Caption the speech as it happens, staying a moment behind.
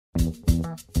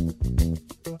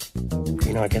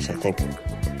I guess I think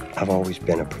I've always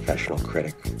been a professional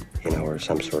critic, or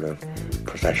some sort of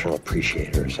professional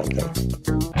appreciator or something.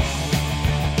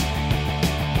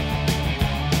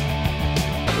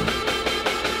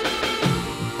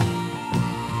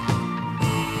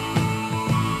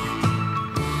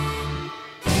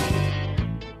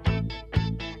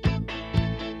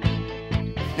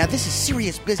 Now, this is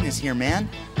serious business here, man.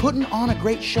 Putting on a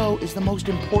great show is the most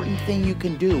important thing you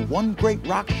can do. One great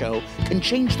rock show can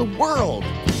change the world.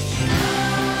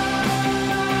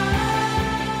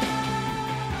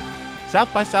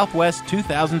 South by Southwest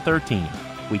 2013.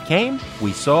 We came,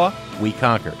 we saw, we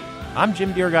conquered. I'm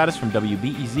Jim DeRogatis from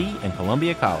WBEZ and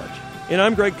Columbia College. And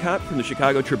I'm Greg Kot from the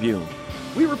Chicago Tribune.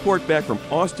 We report back from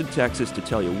Austin, Texas to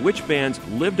tell you which bands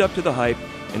lived up to the hype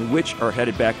and which are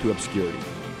headed back to obscurity.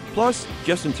 Plus,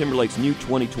 Justin Timberlake's new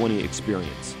 2020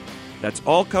 experience. That's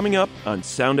all coming up on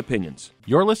Sound Opinions.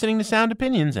 You're listening to Sound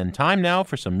Opinions, and time now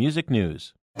for some music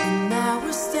news. And now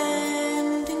we're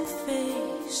standing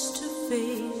face to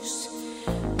face.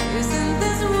 Isn't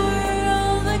this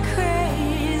world a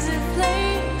crazy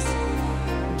place?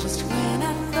 Just when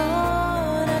I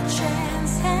thought a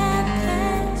chance had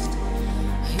passed,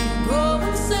 you go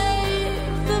and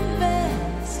save the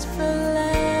best for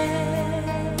last.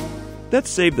 That's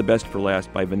Save the Best for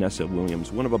Last by Vanessa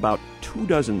Williams, one of about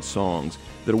 24 songs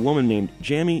that a woman named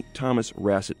Jamie Thomas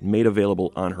Rassett made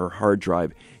available on her hard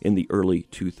drive in the early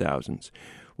 2000s.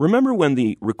 Remember when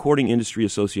the Recording Industry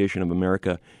Association of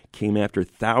America came after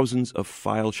thousands of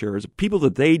file sharers, people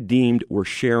that they deemed were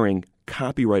sharing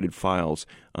copyrighted files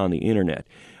on the internet?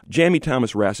 Jamie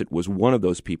Thomas Rassett was one of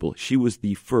those people. She was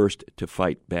the first to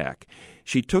fight back.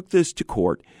 She took this to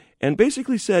court and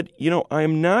basically said, I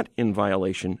am not in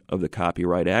violation of the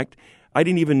Copyright Act. I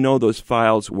didn't even know those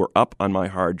files were up on my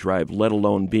hard drive, let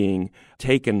alone being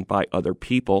taken by other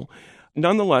people.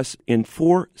 Nonetheless, in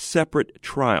 4 separate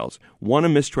trials, one a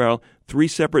mistrial, 3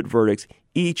 separate verdicts,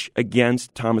 each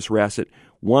against Thomas Rassett,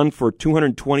 one for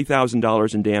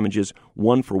 $220,000 in damages,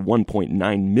 one for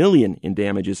 $1.9 million in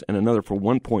damages, and another for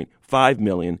 $1.5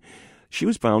 million, she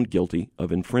was found guilty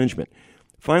of infringement.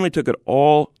 Finally took it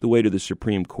all the way to the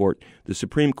Supreme Court. The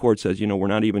Supreme Court says, we're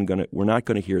not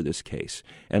going to hear this case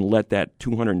and let that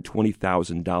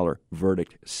 $220,000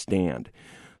 verdict stand.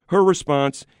 Her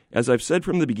response, as I've said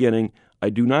from the beginning, I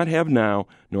do not have now,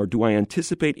 nor do I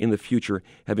anticipate in the future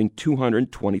having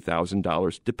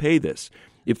 $220,000 to pay this.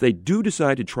 If they do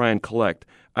decide to try and collect,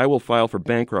 I will file for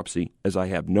bankruptcy as I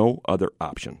have no other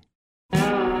option.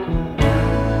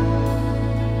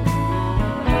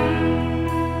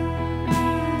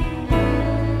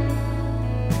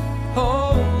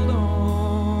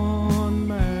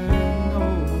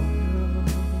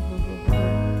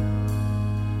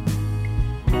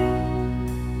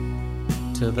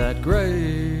 To that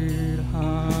great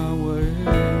highway,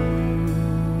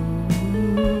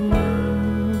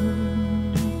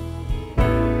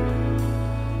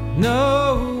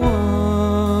 no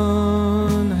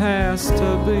one has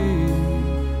to be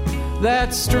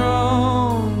that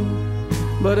strong,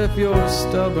 but if you're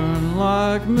stubborn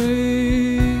like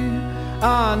me,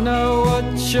 I know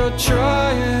what you're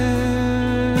trying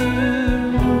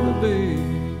to be.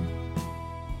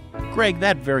 Greg,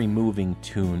 that very moving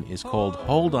tune is called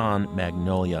Hold On,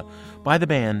 Magnolia by the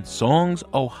band Songs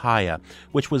Ohio,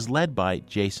 which was led by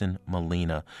Jason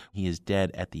Molina. He is dead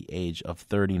at the age of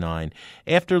 39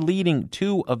 after leading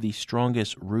 2 of the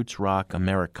strongest roots rock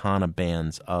Americana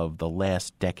bands of the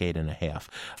last decade and a half.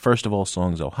 First of all,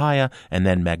 Songs Ohio, and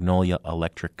then Magnolia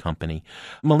Electric Company.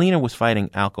 Molina was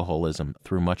fighting alcoholism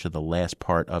through much of the last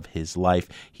part of his life.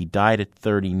 He died at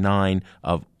 39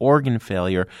 of organ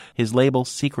failure. His label,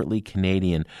 Secretly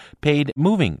Canadian, paid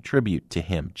moving tribute to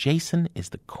him. Jason is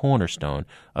the cornerstone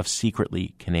of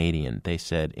Secretly Canadian, they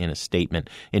said in a statement.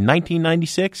 In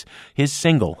 1996, his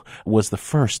single was the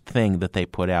first thing that they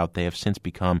put out. They have since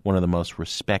become one of the most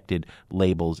respected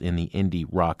labels in the indie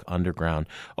rock underground.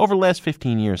 Over the last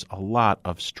 15 years, a lot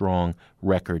of strong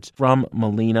records from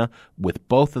Molina with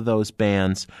both of those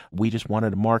bands. We just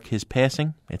wanted to mark his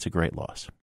passing. It's a great loss.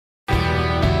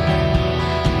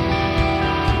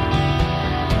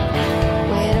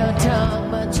 Talk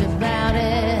much about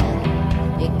it.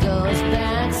 It goes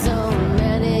back so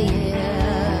many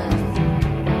years.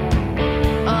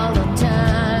 All the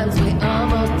times we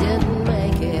almost didn't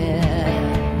make it.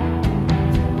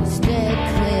 Stay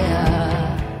clear.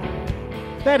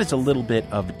 That That is a little bit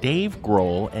of Dave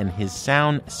Grohl and his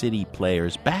Sound City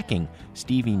Players backing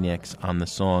Stevie Nicks on the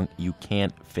song You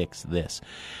Can't Fix This.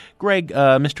 Greg,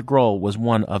 Mr. Grohl was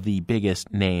one of the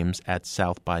biggest names at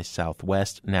South by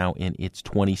Southwest, now in its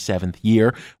 27th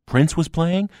year. Prince was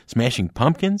playing, Smashing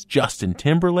Pumpkins, Justin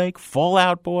Timberlake, Fall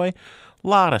Out Boy. A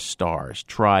lot of stars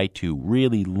try to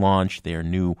really launch their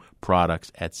new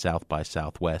products at South by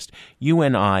Southwest. You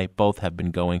and I both have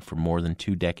been going for more than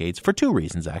 2 decades for 2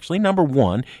 reasons, actually. Number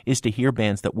one is to hear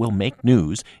bands that will make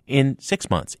news in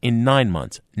 6 months, in 9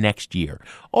 months, next year.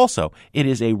 Also, it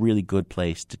is a really good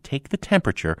place to take the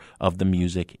temperature of the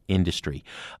music industry.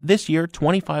 This year,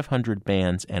 2,500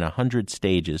 bands and 100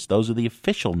 stages. Those are the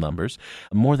official numbers.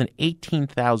 More than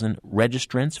 18,000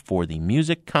 registrants for the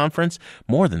music conference,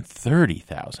 more than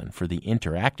 30,000 for the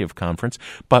interactive conference.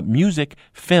 But music,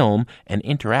 film, and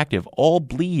interactive all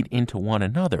bleed into one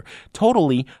another.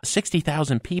 Totally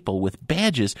 60,000 people with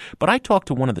badges. But I talked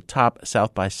to one of the top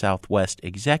South by Southwest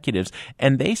executives,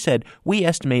 and they said, we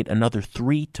estimate another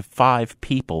 3 to 5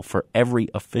 people for every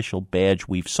official badge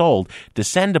we've sold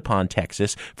descend upon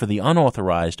Texas for the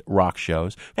unauthorized rock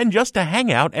shows and just to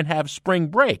hang out and have spring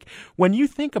break. When you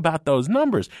think about those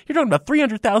numbers, you're talking about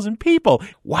 300,000 people.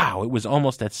 Wow, it was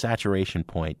almost at saturation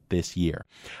point this year.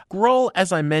 Grohl,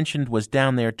 as I mentioned, was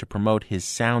down there to promote his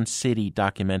Sound City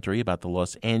documentary about the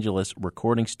Los Angeles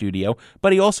recording studio,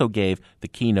 but he also gave the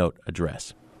keynote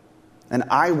address. And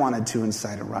I wanted to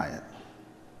incite a riot,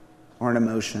 or an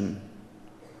emotion,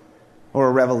 or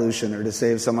a revolution, or to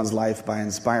save someone's life by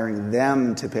inspiring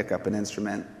them to pick up an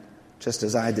instrument, just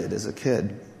as I did as a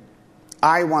kid.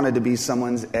 I wanted to be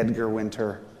someone's Edgar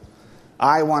Winter.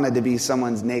 I wanted to be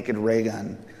someone's Naked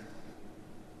Raygun.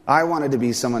 I wanted to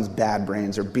be someone's Bad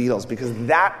Brains or Beatles, because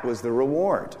that was the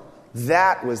reward.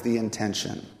 That was the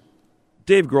intention.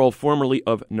 Dave Grohl, formerly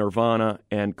of Nirvana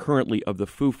and currently of the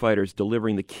Foo Fighters,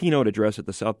 delivering the keynote address at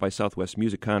the South by Southwest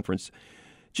Music Conference.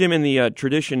 Jim, in the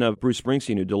tradition of Bruce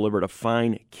Springsteen, who delivered a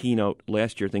fine keynote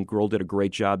last year, I think Grohl did a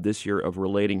great job this year of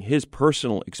relating his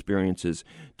personal experiences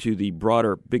to the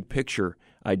broader big picture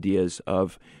ideas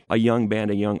of a young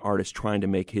band, a young artist trying to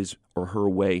make his or her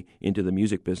way into the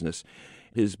music business.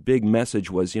 His big message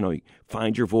was,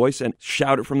 find your voice and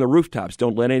shout it from the rooftops.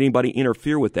 Don't let anybody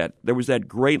interfere with that. There was that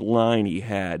great line he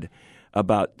had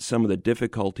about some of the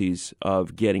difficulties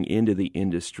of getting into the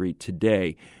industry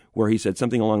today, where he said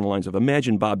something along the lines of,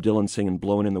 imagine Bob Dylan singing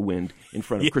Blowin' in the Wind in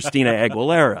front of Christina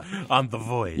Aguilera. On The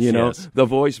Voice, yes. The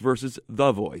Voice versus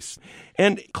The Voice.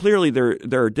 And clearly there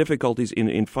are difficulties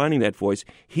in finding that voice.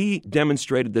 He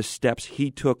demonstrated the steps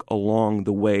he took along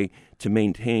the way to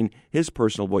maintain his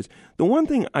personal voice. The one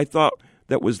thing I thought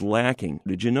that was lacking,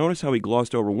 did you notice how he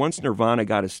glossed over? Once Nirvana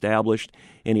got established,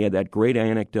 and he had that great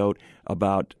anecdote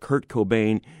about Kurt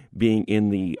Cobain being in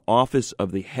the office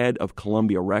of the head of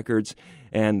Columbia Records,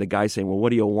 and the guy saying, well, what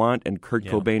do you want? And Kurt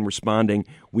Cobain responding,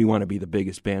 we want to be the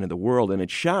biggest band in the world. And it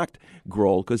shocked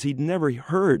Grohl because he'd never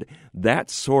heard that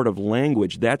sort of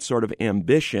language, that sort of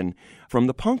ambition from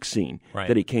the punk scene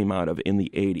that he came out of in the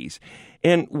 80s.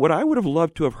 And what I would have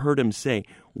loved to have heard him say,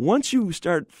 once you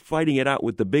start fighting it out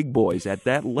with the big boys at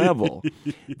that level,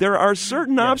 there are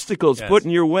certain obstacles put in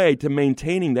your way to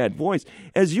maintaining that voice.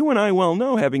 As you and I well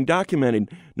know, having documented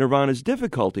Nirvana's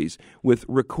difficulties with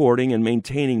recording and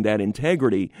maintaining that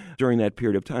integrity during that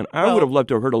period of time, I would have loved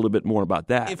to have heard a little bit more about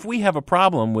that. If we have a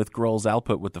problem with Grohl's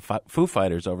output with the Foo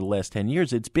Fighters over the last 10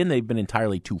 years, they've been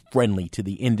entirely too friendly to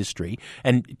the industry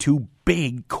and too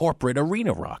big corporate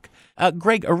arena rock.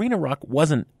 Greg, arena rock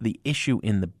wasn't the issue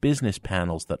in the business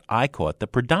panels that I caught. The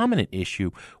predominant issue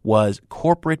was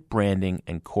corporate branding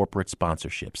and corporate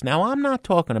sponsorships. Now, I'm not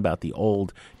talking about the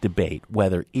old debate,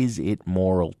 whether is it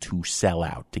moral to sell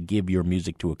out, to give your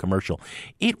music to a commercial.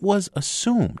 It was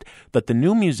assumed that the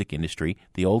new music industry,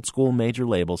 the old school major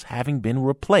labels having been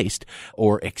replaced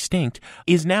or extinct,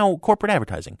 is now corporate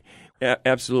advertising.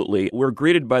 Absolutely. We're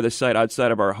greeted by the sight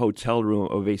outside of our hotel room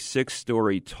of a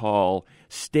 6-story tall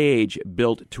stage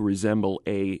built to resemble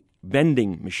a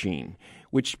vending machine,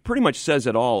 which pretty much says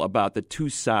it all about the two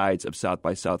sides of South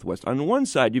by Southwest. On one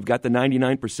side, you've got the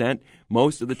 99%,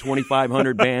 most of the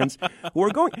 2,500 bands who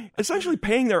are going, essentially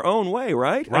paying their own way,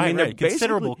 right? Right.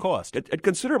 Considerable cost. At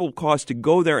considerable cost to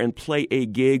go there and play a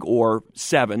gig or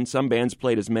 7. Some bands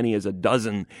played as many as a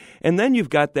dozen. And then you've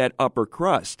got that upper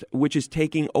crust, which is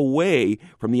taking away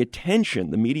from the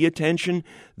attention, the media attention,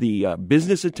 the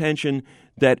business attention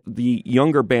that the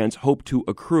younger bands hope to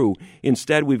accrue.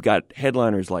 Instead, we've got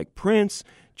headliners like Prince,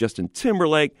 Justin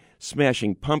Timberlake,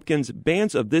 Smashing Pumpkins,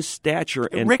 bands of this stature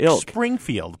and Rick ilk.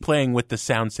 Springfield playing with the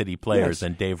Sound City Players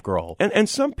and Dave Grohl. And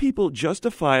some people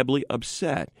justifiably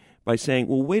upset by saying,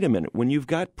 well, wait a minute, when you've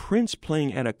got Prince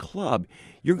playing at a club,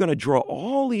 you're going to draw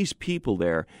all these people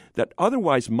there that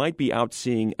otherwise might be out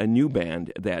seeing a new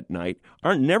band that night,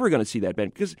 aren't never going to see that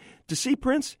band. Because to see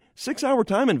Prince, 6-hour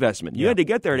time investment. You had to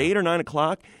get there at 8 or 9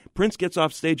 o'clock. Prince gets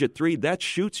off stage at 3. That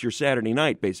shoots your Saturday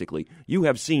night, basically. You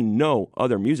have seen no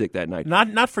other music that night.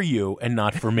 Not for you and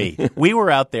not for me. We were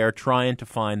out there trying to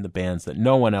find the bands that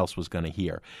no one else was going to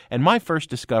hear. And my first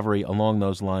discovery along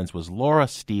those lines was Laura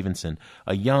Stevenson,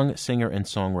 a young singer and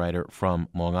songwriter from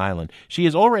Long Island. She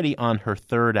is already on her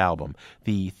third album.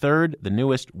 The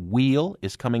newest, Wheel,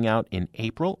 is coming out in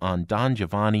April on Don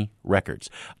Giovanni Records.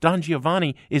 Don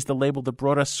Giovanni is the label that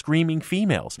brought us Screaming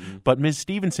Females. But Ms.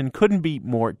 Stevenson couldn't be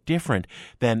more different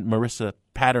than Marissa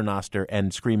Paternoster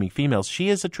and Screaming Females. She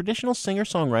is a traditional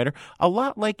singer-songwriter, a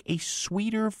lot like a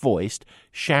sweeter-voiced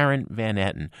Sharon Van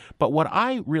Etten. But what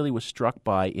I really was struck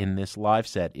by in this live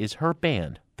set is her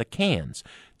band, the Cans.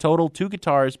 Total 2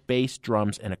 guitars, bass,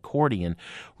 drums, and accordion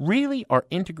really are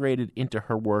integrated into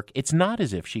her work. It's not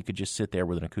as if she could just sit there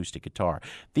with an acoustic guitar.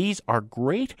 These are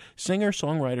great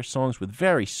singer-songwriter songs with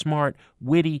very smart,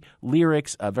 witty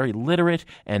lyrics, very literate,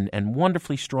 and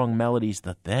wonderfully strong melodies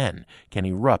that then can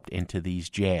erupt into these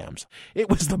jams.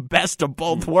 It was the best of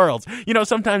both worlds. You know,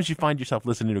 sometimes you find yourself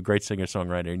listening to a great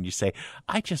singer-songwriter and you say,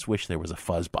 I just wish there was a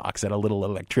fuzz box and a little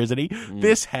electricity.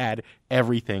 This had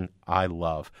everything I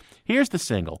love. Here's the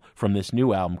single from this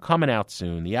new album coming out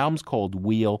soon. The album's called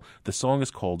Wheel. The song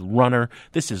is called Runner.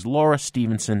 This is Laura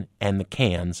Stevenson and the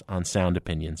Cans on Sound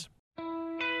Opinions.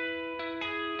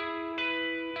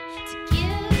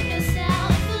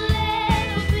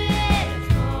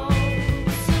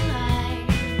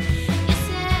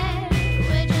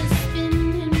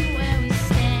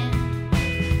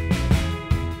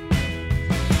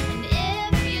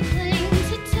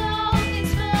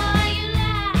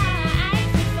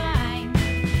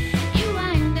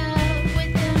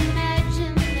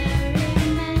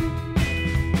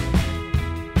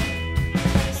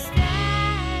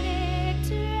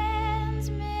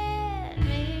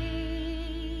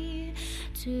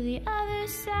 To the other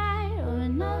side of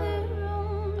another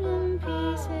room in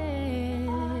pieces,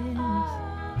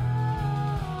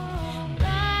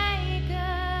 like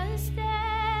a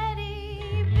steady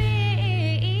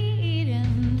beat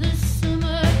in the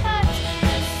summer hurts,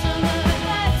 the summer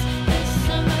hurts, the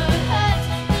summer hurts,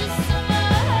 the summer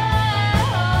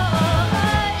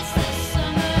hurts, the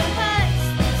summer hurts,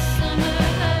 the summer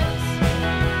hurts.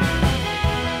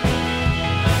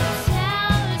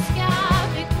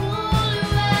 Telescopic cool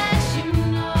as you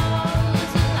know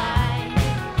is a lie.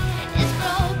 It's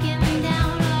broken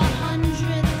down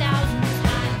 100,000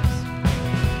 times.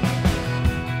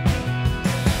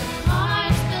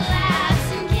 Hearts collapse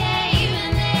and cave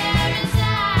and there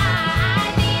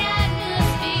reside the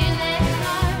atmosphere that's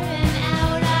carving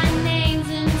out our names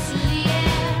into the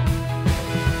air.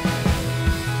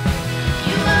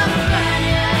 You are a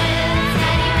runner,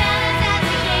 tiny balance as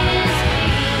the cadence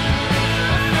free. A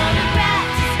photograph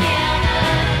to scale the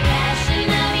passion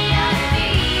of your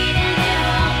feet, and it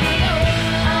won't be over.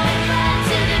 Run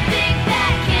to the big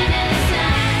back end of the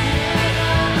sun.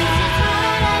 We sit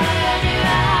tall on the road to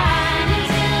run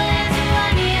until it's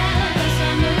 1 year. The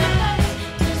summer hurts,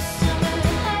 the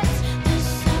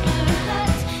summer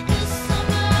hurts, the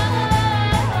summer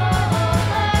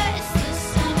hurts, the summer hurts, the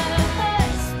summer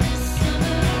hurts, the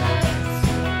summer hurts.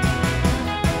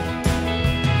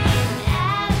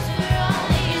 After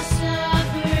all your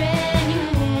suffering, you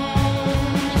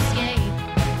won't escape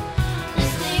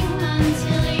this thing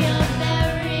until you're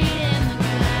buried in the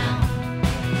ground.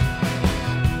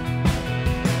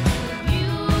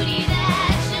 Beauty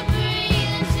that you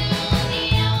breathe until the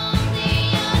only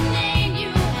your name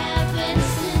you have been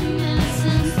singing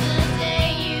since the day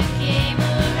you came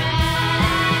around.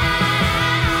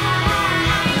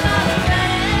 You are a runner,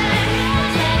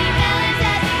 steady balance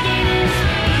as the cadence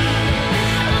free.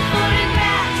 A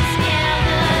photograph to scale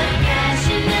the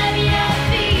passion of your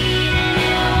feet, and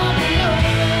it won't be over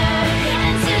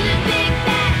until the big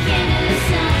back end of the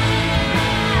sun.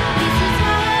 We sit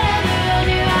tall on the road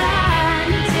to run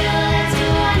until it's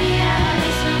 1 year.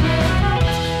 The summer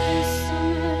hurts,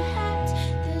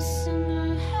 the summer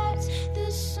hurts, the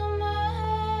summer hurts,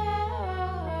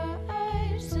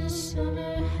 the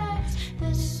summer hurts,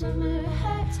 the summer hurts, the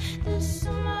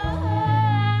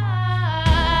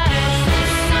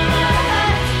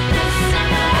summer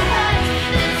hurts.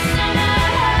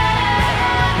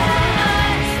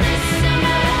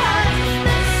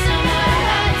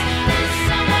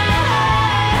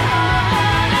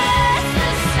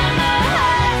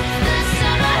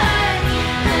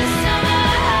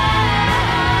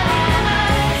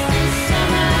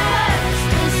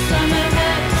 The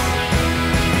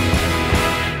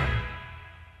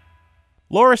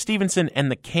Laura Stevenson and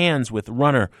the Cans with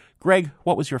Runner. Greg,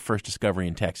 what was your first discovery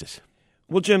in Texas?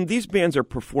 Well, Jim, these bands are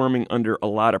performing under a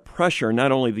lot of pressure,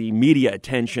 not only the media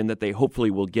attention that they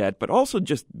hopefully will get, but also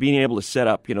just being able to set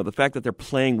up, the fact that they're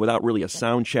playing without really a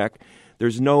sound check.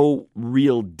 There's no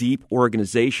real deep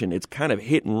organization. It's kind of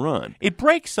hit and run. It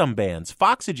breaks some bands.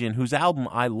 Foxygen, whose album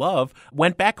I love,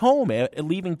 went back home,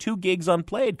 leaving 2 gigs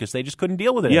unplayed because they just couldn't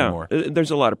deal with it anymore.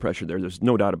 There's a lot of pressure there. There's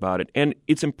no doubt about it. And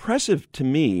it's impressive to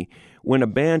me when a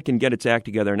band can get its act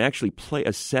together and actually play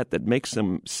a set that makes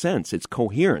some sense. It's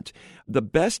coherent. The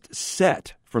best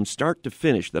set from start to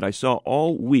finish that I saw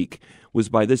all week was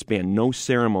by this band, No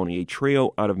Ceremony, a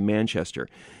trio out of Manchester.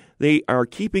 They are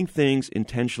keeping things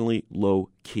intentionally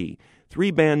low-key.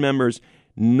 3 band members.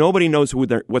 Nobody knows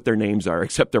what their names are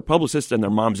except their publicists and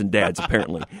their moms and dads,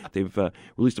 apparently. They've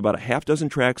released about a half dozen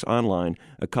tracks online,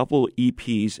 a couple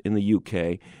EPs in the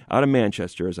UK, out of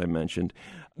Manchester, as I mentioned.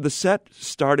 The set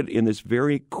started in this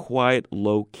very quiet,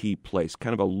 low-key place,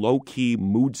 kind of a low-key,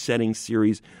 mood-setting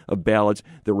series of ballads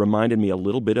that reminded me a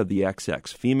little bit of the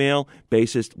XX. Female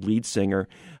bassist, lead singer,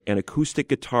 an acoustic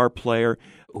guitar player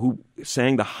who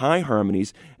sang the high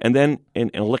harmonies, and then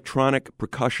an electronic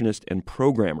percussionist and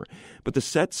programmer. But the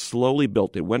set slowly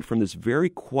built. It went from this very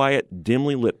quiet,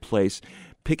 dimly lit place,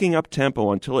 picking up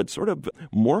tempo until it sort of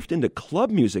morphed into club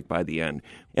music by the end.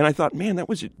 And I thought, man, that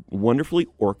was a wonderfully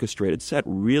orchestrated set.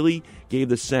 Really gave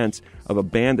the sense of a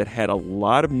band that had a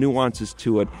lot of nuances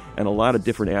to it and a lot of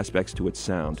different aspects to its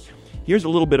sound. Here's a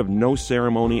little bit of No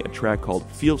Ceremony, a track called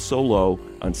Feel So Low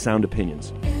on Sound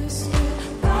Opinions.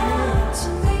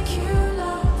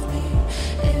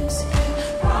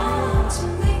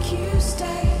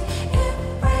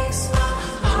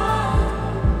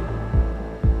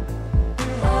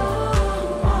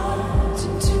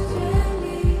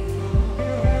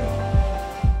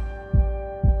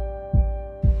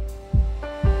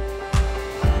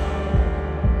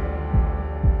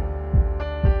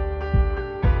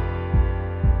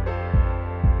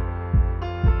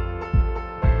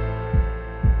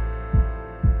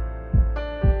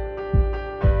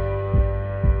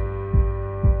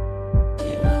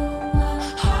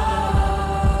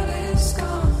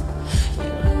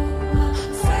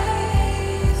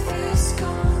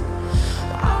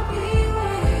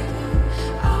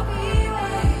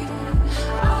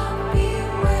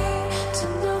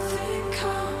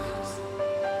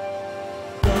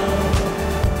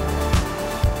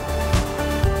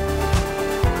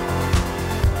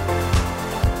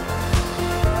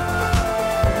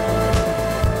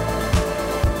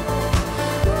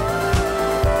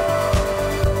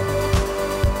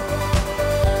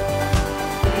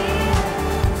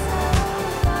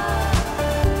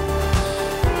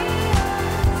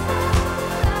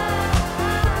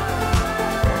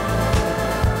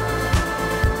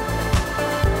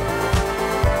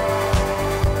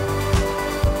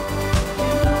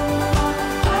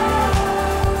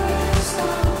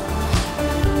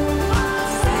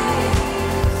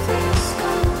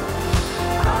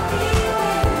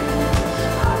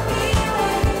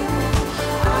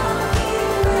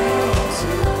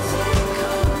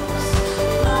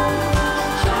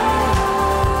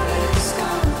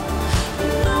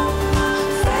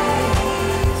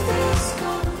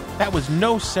 That was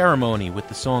No Ceremony with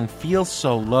the song Feel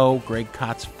So Low, Greg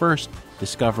Kott's first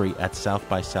discovery at South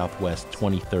by Southwest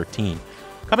 2013.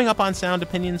 Coming up on Sound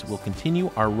Opinions, we'll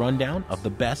continue our rundown of the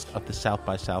best of the South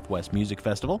by Southwest Music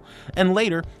Festival, and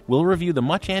later we'll review the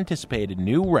much-anticipated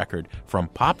new record from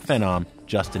pop phenom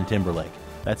Justin Timberlake.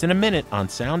 That's in a minute on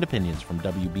Sound Opinions from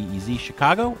WBEZ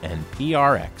Chicago and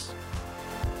PRX.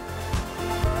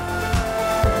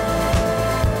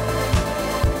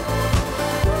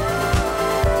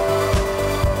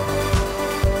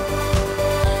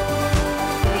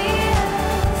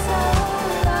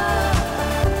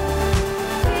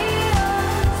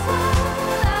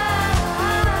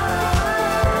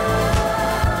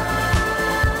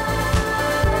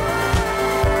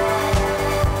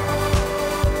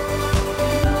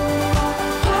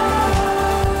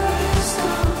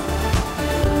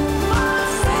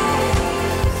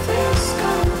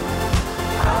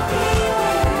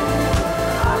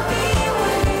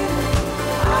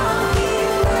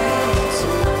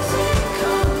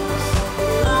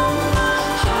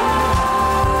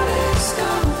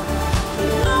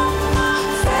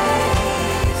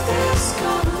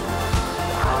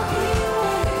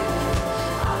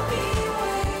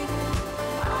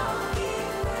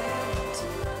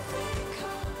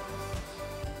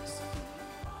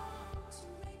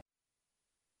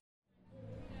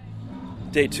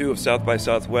 Day 2 of South by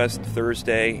Southwest,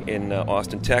 Thursday in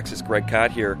Austin, Texas. Greg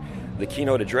Kott here. The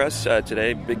keynote address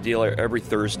today, big deal every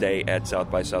Thursday at South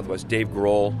by Southwest. Dave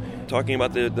Grohl talking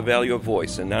about the value of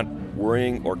voice and not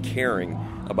worrying or caring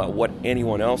about what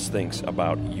anyone else thinks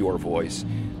about your voice.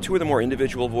 Two of the more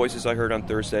individual voices I heard on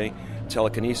Thursday,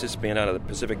 Telekinesis, band out of the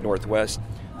Pacific Northwest.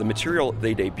 The material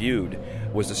they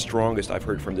debuted was the strongest I've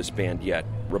heard from this band yet.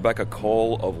 Rebecca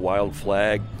Cole of Wild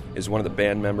Flag is one of the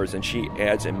band members, and she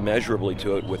adds immeasurably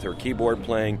to it with her keyboard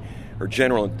playing, her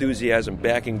general enthusiasm,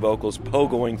 backing vocals,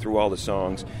 pogoing through all the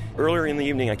songs. Earlier in the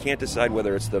evening, I can't decide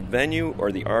whether it's the venue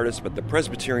or the artist, but the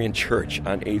Presbyterian Church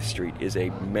on 8th Street is a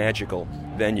magical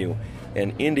venue.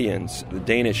 And Indians, the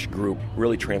Danish group,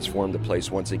 really transformed the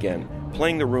place once again,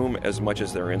 playing the room as much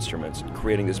as their instruments,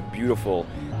 creating this beautiful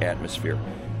atmosphere.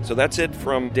 So that's it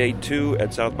from day 2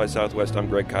 at South by Southwest. I'm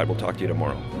Greg Codd. We'll talk to you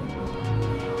tomorrow.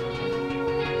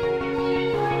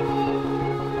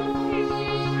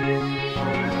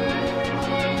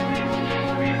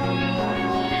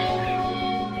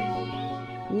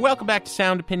 Welcome back to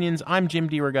Sound Opinions. I'm Jim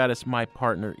DeRogatis. My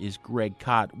partner is Greg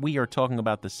Cott. We are talking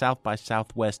about the South by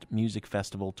Southwest Music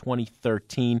Festival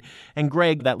 2013. And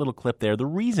Greg, that little clip there, the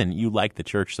reason you like the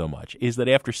church so much is that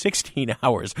after 16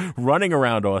 hours running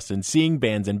around Austin, seeing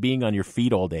bands and being on your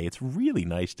feet all day, it's really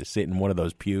nice to sit in one of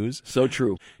those pews. So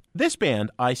true. This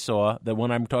band I saw, the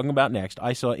one I'm talking about next,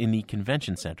 I saw in the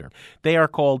convention center. They are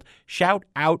called Shout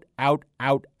Out, Out,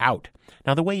 Out, Out.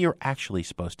 Now, the way you're actually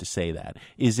supposed to say that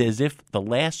is as if the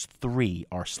last 3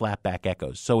 are slapback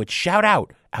echoes. So it's shout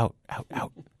out, out, out,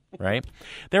 out, right?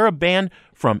 They're a band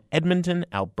from Edmonton,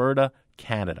 Alberta,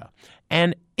 Canada.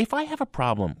 And if I have a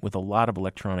problem with a lot of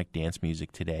electronic dance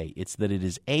music today, it's that it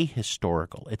is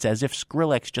ahistorical. It's as if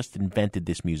Skrillex just invented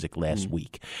this music last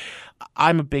week.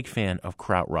 I'm a big fan of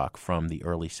krautrock from the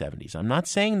early 70s. I'm not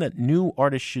saying that new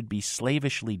artists should be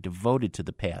slavishly devoted to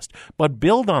the past, but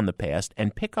build on the past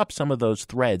and pick up some of those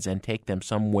threads and take them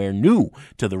somewhere new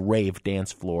to the rave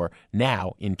dance floor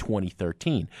now in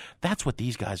 2013. That's what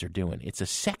these guys are doing. It's a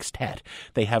sextet.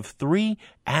 They have 3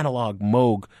 analog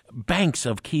Moog banks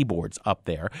of keyboards up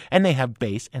there, and they have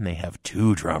bass, and they have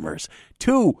 2 drummers,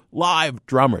 2 live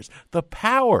drummers. The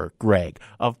power, Greg,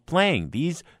 of playing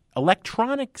these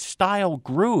electronic-style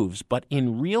grooves, but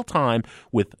in real time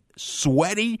with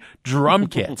sweaty drum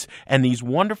kits and these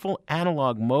wonderful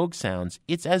analog Moog sounds,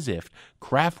 it's as if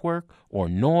Kraftwerk or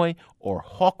Neu or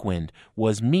Hawkwind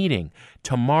was meeting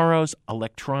tomorrow's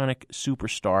electronic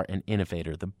superstar and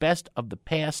innovator, the best of the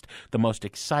past, the most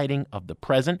exciting of the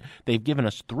present. They've given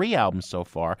us 3 albums so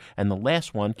far, and the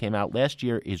last one came out last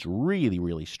year is really,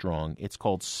 really strong. It's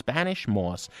called Spanish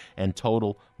Moss and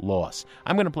Total Loss.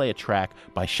 I'm going to play a track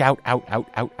by Shout Out, Out,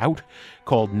 Out, Out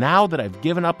called Now That I've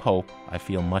Given Up Hope, I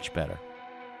Feel Much Better.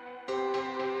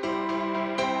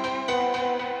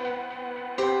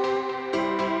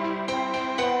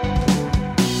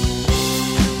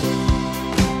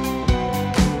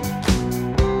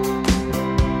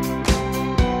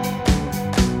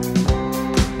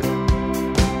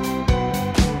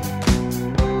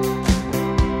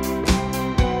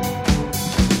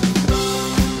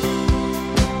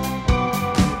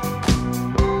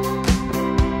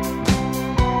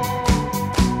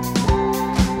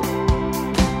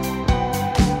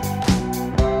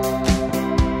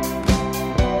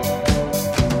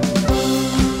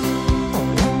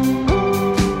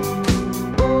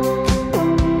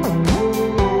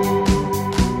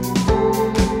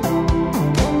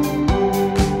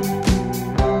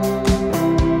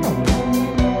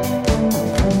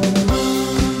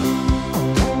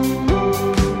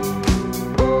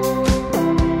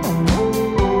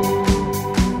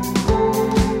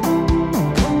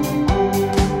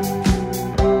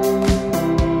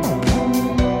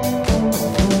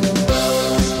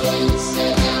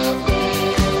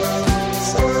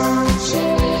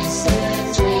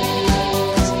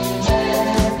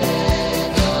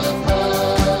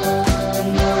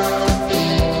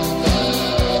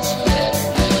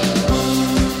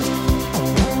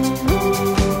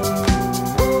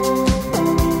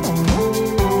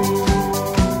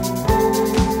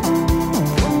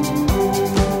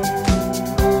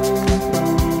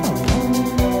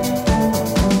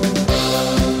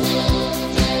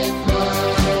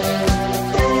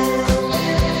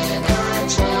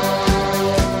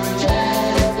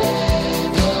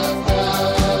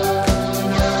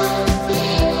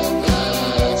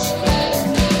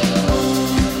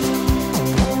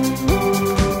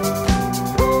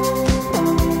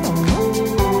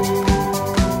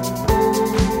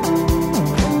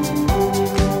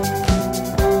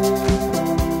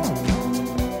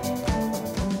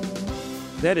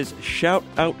 That is Shout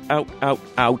Out, Out, Out,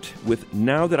 Out with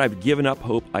Now That I've Given Up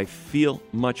Hope, I Feel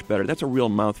Much Better. That's a real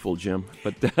mouthful, Jim.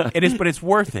 But It is, but it's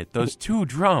worth it. Those two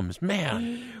drums,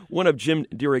 man. One of Jim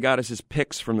DeRogatis'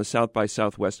 picks from the South by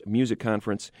Southwest Music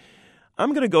Conference. I'm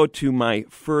going to go to my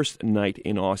first night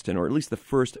in Austin, or at least the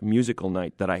first musical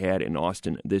night that I had in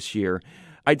Austin this year.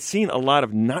 I'd seen a lot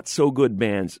of not-so-good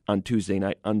bands on Tuesday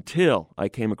night until I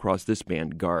came across this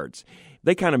band, Guards.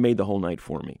 They kind of made the whole night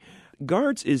for me.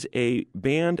 Guards is a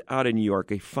band out of New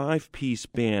York, a 5-piece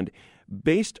band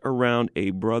based around a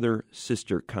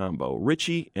brother-sister combo,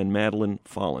 Richie and Madeline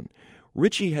Fallon.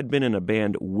 Richie had been in a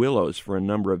band, Willows, for a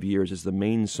number of years as the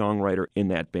main songwriter in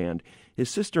that band.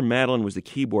 His sister Madeline was the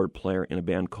keyboard player in a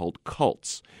band called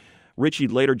Cults. Richie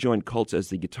later joined Cults as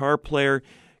the guitar player,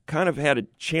 kind of had a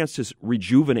chance to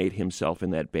rejuvenate himself in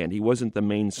that band. He wasn't the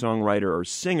main songwriter or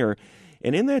singer,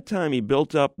 and in that time, he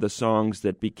built up the songs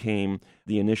that became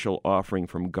the initial offering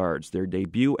from Guards. Their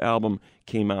debut album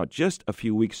came out just a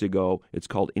few weeks ago. It's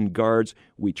called In Guards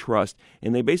We Trust,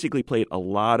 and they basically played a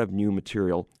lot of new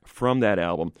material from that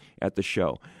album at the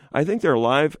show. I think their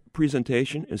live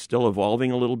presentation is still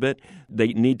evolving a little bit. They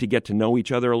need to get to know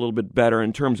each other a little bit better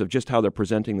in terms of just how they're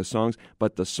presenting the songs,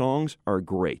 but the songs are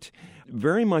great.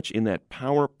 Very much in that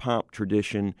power pop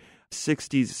tradition,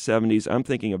 60s, 70s. I'm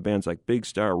thinking of bands like Big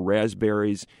Star,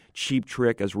 Raspberries, Cheap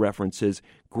Trick as references,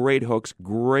 great hooks,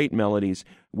 great melodies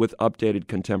with updated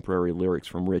contemporary lyrics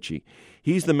from Richie.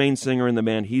 He's the main singer in the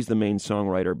band, he's the main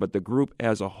songwriter, but the group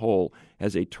as a whole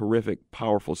has a terrific,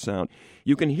 powerful sound.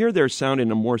 You can hear their sound in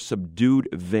a more subdued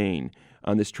vein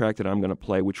on this track that I'm going to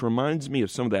play, which reminds me of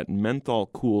some of that menthol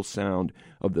cool sound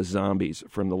of the Zombies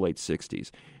from the late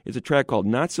 60s. It's a track called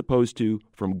Not Supposed To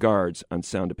from Guards on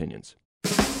Sound Opinions.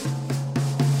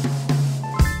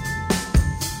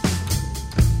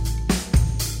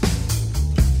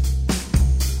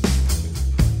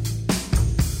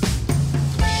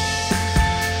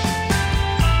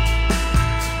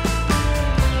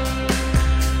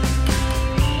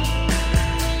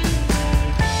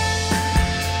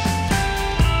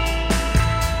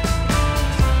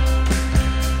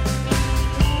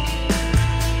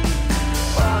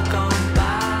 Welcome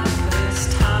back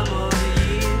this time of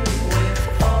year.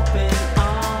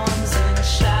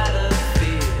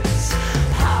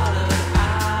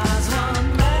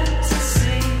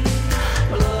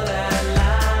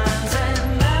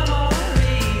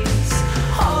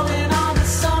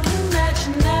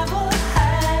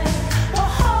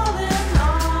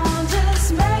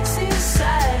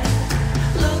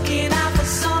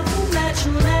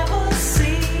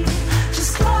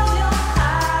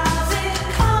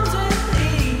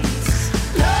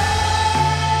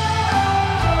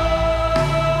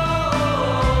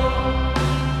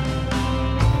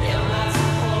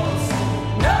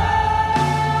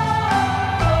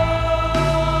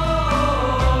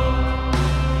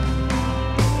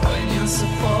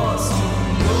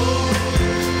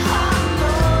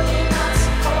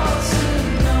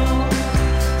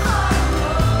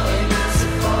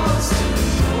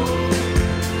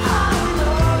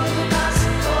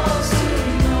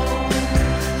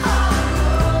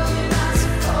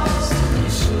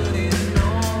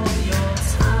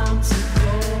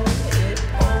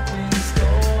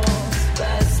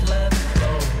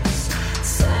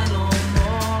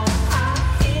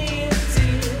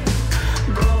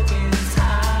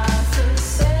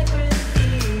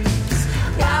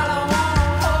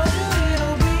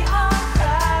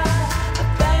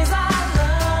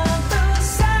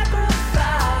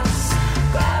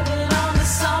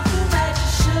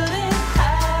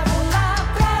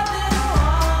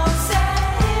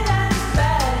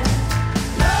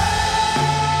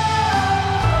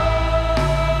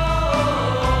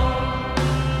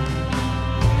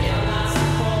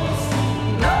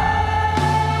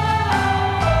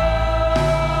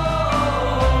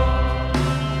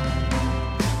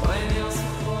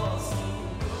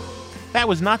 That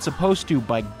was Not Supposed To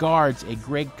by Guards, a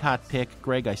Greg Cott pick.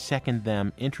 Greg, I second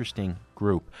them. Interesting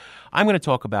group. I'm going to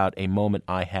talk about a moment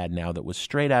I had now that was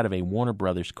straight out of a Warner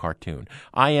Brothers cartoon.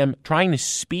 I am trying to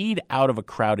speed out of a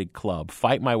crowded club,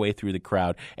 fight my way through the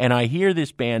crowd, and I hear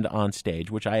this band on stage,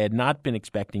 which I had not been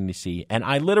expecting to see, and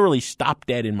I literally stop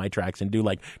dead in my tracks and do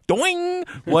like, doing!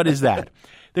 What is that?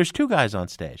 There's two guys on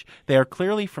stage. They are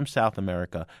clearly from South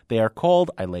America. They are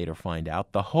called, I later find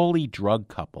out, the Holy Drug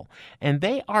Couple. And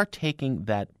they are taking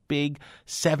that big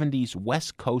 70s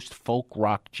West Coast folk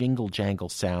rock jingle-jangle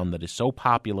sound that is so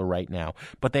popular right now,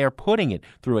 but they are putting it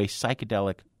through a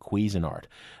psychedelic Cuisinart.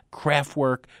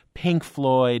 Kraftwerk, Pink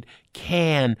Floyd,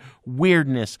 Can,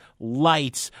 Weirdness,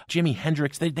 Lights, Jimi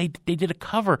Hendrix. They did a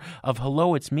cover of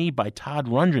Hello, It's Me by Todd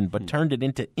Rundgren, but turned it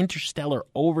into Interstellar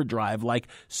Overdrive, like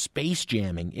space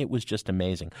jamming. It was just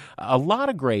amazing. A lot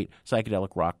of great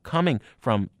psychedelic rock coming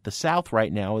from the South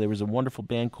right now. There was a wonderful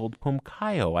band called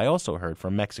Pumcayo I also heard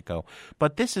from Mexico.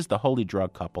 But this is the Holy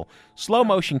Drug Couple, Slow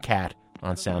Motion Cat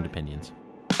on Sound Opinions.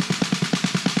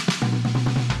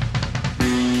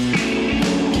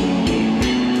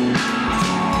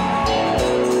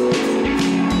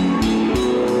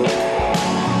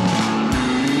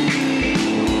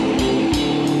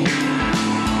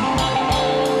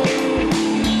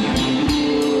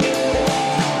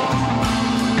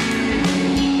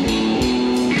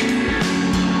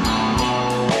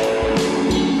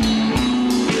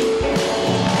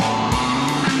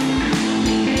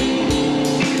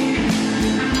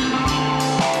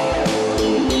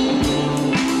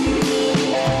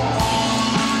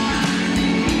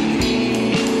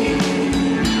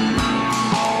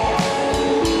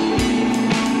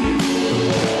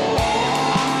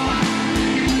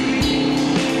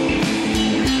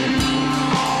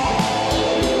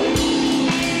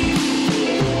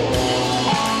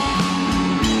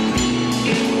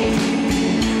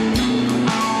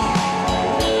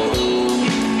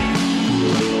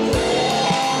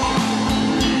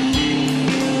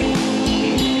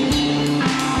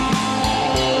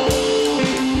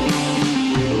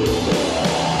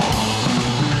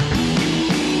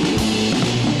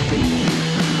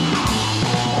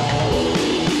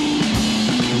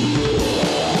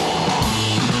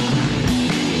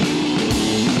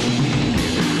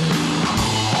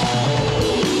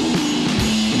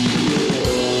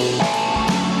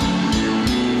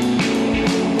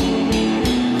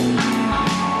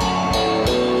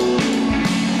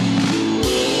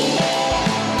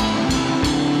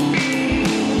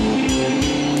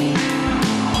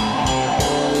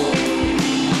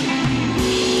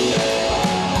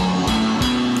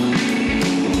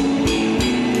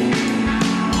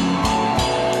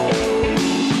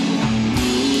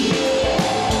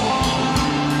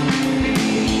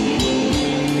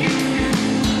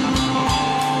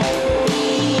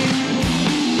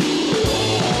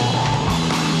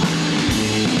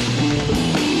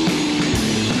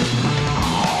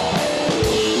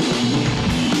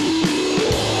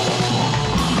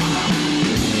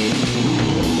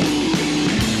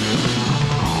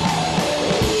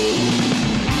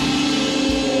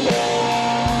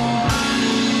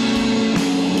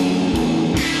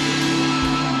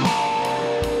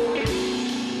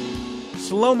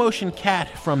 Slow Motion Cat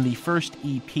from the first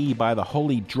EP by the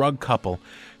Holy Drug Couple.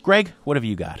 Greg, what have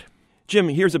you got? Jim,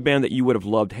 here's a band that you would have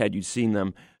loved had you seen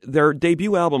them. Their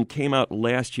debut album came out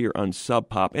last year on Sub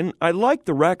Pop, and I liked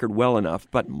the record well enough,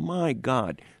 but my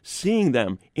God, seeing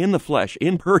them in the flesh,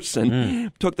 in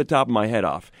person, took the top of my head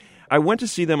off. I went to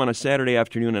see them on a Saturday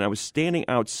afternoon, and I was standing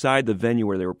outside the venue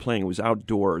where they were playing. It was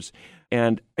outdoors,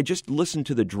 and I just listened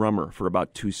to the drummer for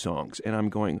about 2 songs, and I'm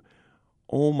going,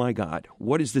 oh my God,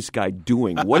 what is this guy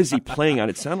doing? What is he playing on?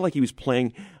 It sounded like he was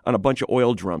playing on a bunch of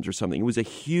oil drums or something. It was a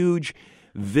huge,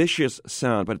 vicious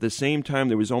sound, but at the same time,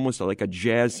 there was almost like a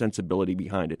jazz sensibility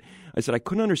behind it. I said I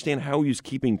couldn't understand how he was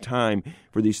keeping time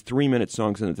for these 3-minute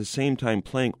songs and at the same time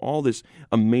playing all this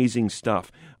amazing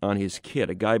stuff on his kit,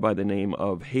 a guy by the name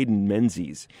of Hayden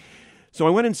Menzies. So I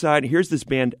went inside. Here's this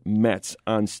band Mets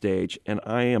on stage, and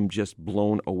I am just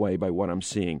blown away by what I'm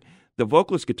seeing. The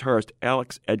vocalist-guitarist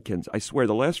Alex Edkins, I swear,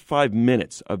 the last 5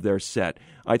 minutes of their set,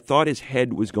 I thought his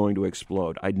head was going to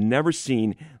explode. I'd never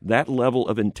seen that level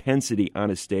of intensity on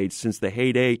a stage since the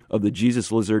heyday of the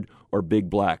Jesus Lizard or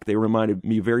Big Black. They reminded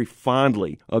me very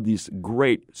fondly of these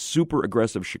great, super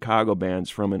aggressive Chicago bands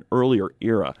from an earlier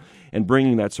era and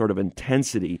bringing that sort of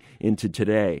intensity into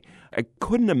today. I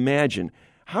couldn't imagine,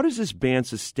 how does this band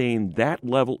sustain that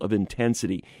level of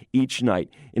intensity each night?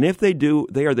 And if they do,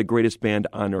 they are the greatest band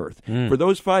on earth. For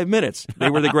those 5 minutes, they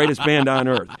were the greatest band on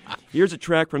earth. Here's a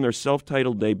track from their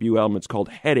self-titled debut album. It's called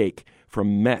Headache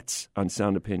from Mets on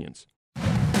Sound Opinions.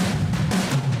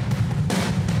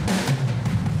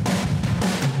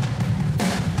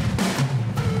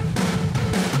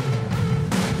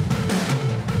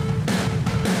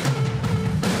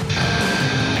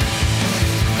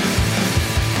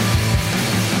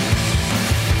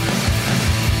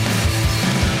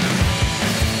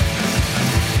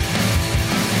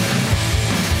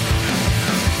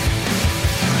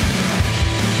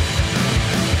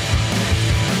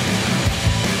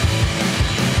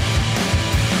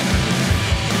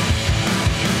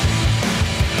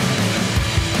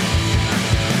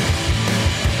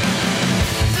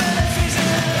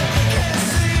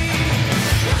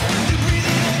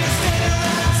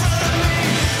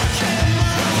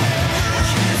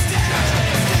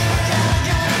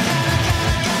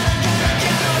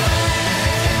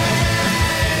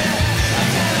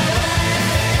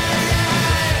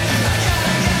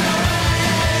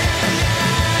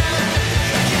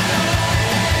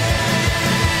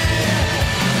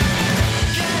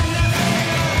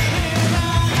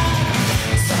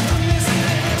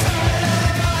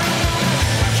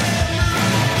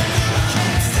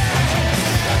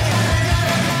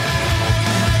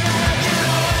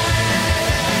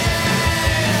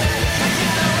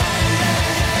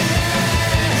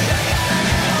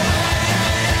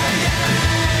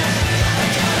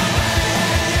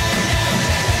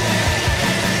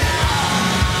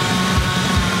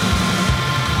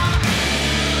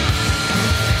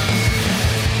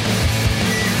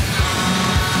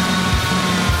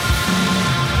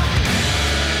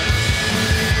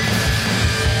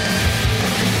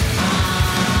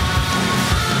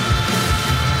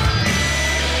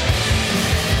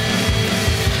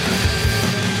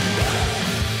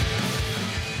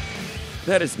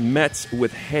 That is Mets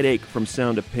with Headache from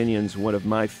Sound Opinions, one of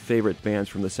my favorite bands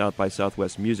from the South by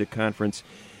Southwest Music Conference.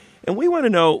 And we want to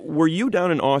know, were you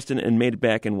down in Austin and made it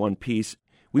back in one piece?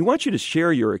 We want you to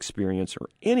share your experience or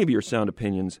any of your sound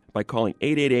opinions by calling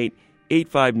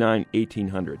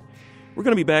 888-859-1800. We're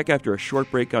going to be back after a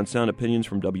short break on Sound Opinions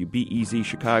from WBEZ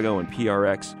Chicago and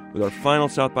PRX with our final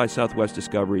South by Southwest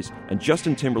discoveries and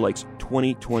Justin Timberlake's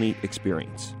 2020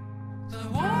 experience. The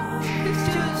walk is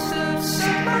just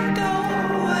outside my door,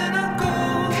 and I'm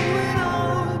going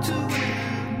on to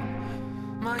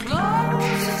win. My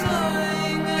clothes is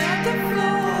lying at the floor,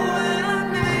 and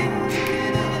I'm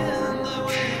naked in the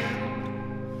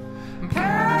wind.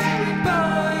 Carried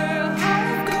by a heart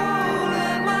of gold,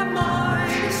 and my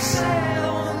mind is set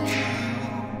on you.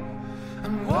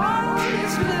 And what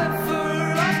is left for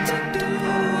us to do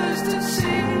is to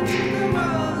see the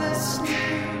world that's new.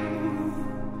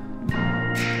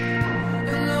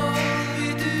 And all we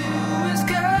do is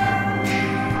go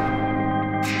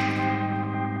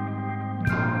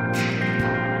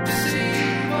to see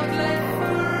what left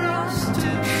for us to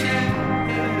share.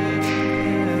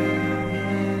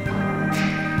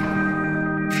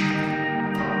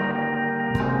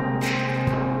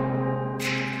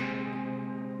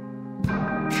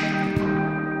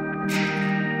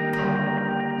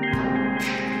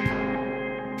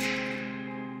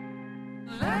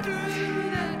 Letter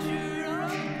that you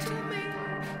wrote to me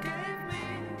gave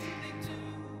meaning to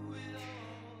it all.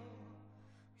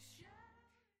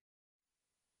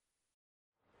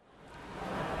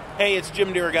 Hey, it's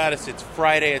Jim DeRogatis. It's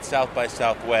Friday at South by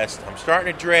Southwest. I'm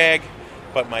starting to drag,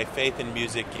 but my faith in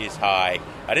music is high.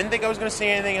 I didn't think I was going to see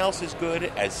anything else as good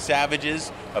as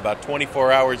Savages about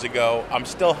 24 hours ago. I'm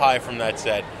still high from that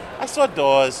set. I saw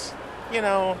Dawes. You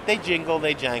know, they jingle,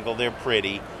 they jangle, they're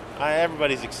pretty.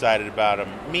 Everybody's excited about them.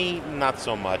 Me, not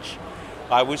so much.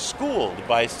 I was schooled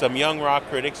by some young rock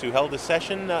critics who held a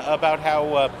session about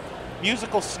how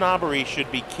musical snobbery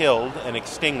should be killed and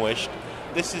extinguished.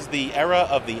 This is the era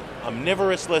of the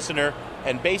omnivorous listener,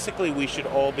 and basically we should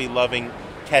all be loving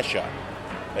Kesha,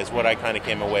 is what I kind of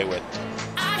came away with.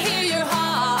 I hear your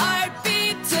heart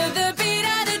beat to the beat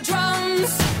of the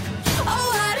drums.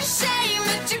 Oh, what a shame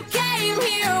that you came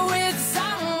here with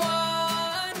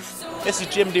someone. This is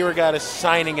Jim DeRogatis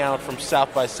signing out from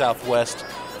South by Southwest,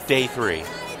 Day 3.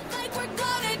 Like we're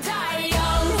gonna die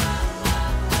young.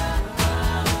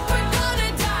 We're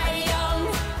gonna die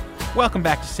young. Welcome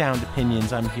back to Sound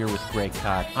Opinions. I'm here with Greg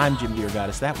Kot. I'm Jim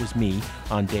DeRogatis. That was me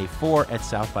on Day 4 at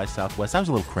South by Southwest. I was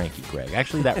a little cranky, Greg.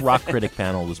 Actually, that rock critic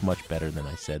panel was much better than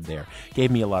I said there.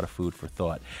 Gave me a lot of food for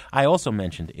thought. I also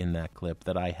mentioned in that clip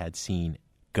that I had seen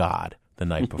God the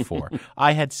night before.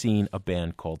 I had seen a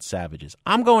band called Savages.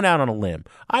 I'm going out on a limb.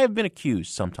 I have been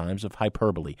accused sometimes of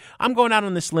hyperbole. I'm going out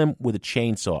on this limb with a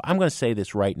chainsaw. I'm going to say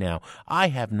this right now. I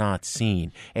have not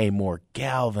seen a more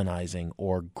galvanizing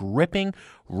or gripping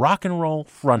rock and roll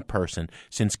front person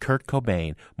since Kurt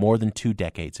Cobain more than 2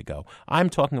 decades ago. I'm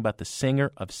talking about the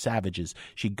singer of Savages.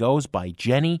 She goes by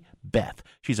Jenny Beth.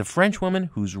 She's a French woman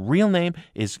whose real name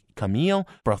is Camille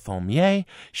Brothomier.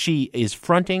 She is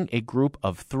fronting a group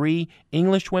of 3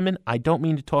 English women. I don't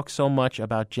mean to talk so much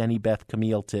about Jenny Beth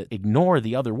Camille to ignore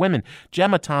the other women.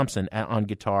 Gemma Thompson on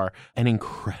guitar, an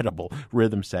incredible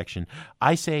rhythm section.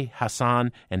 Isay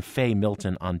Hassan and Faye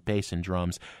Milton on bass and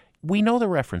drums. We know the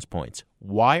reference points.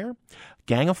 Wire,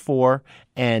 Gang of 4,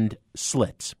 and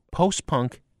Slits.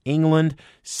 Post-punk, England,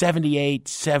 78,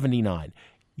 79.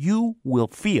 You will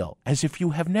feel as if you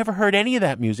have never heard any of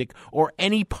that music or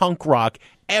any punk rock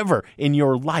ever in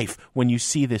your life when you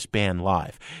see this band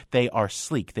live. They are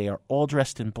sleek. They are all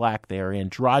dressed in black. They are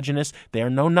androgynous. They are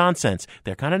no nonsense.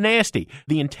 They're kind of nasty.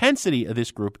 The intensity of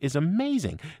this group is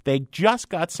amazing. They just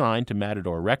got signed to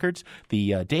Matador Records.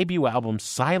 The debut album,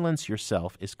 Silence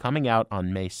Yourself, is coming out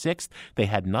on May 6th. They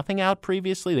had nothing out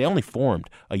previously. They only formed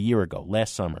a year ago,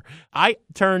 last summer. I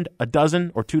turned a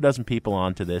dozen or 24 people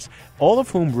onto this, all of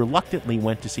whom reluctantly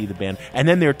went to see the band, and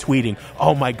then they're tweeting,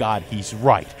 "Oh my God, he's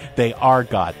right. They are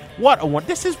God." What a one!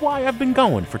 This is why I've been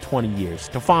going for 20 years,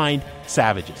 to find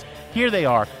Savages. Here they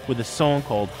are with a song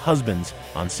called Husbands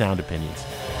on Sound Opinions. I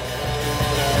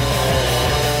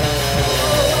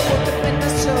woke up and I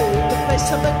saw the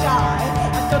face of a guy.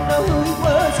 I don't know who he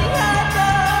was. He had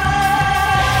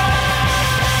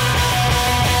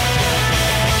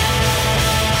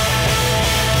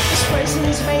his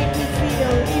presence made me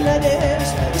feel elated.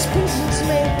 His presence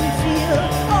made me feel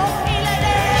elated.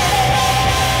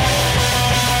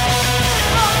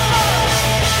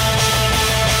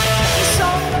 It's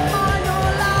on the final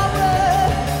hour.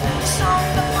 It's on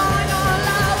the final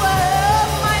hour of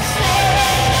my stay.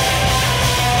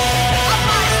 Of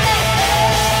my stay.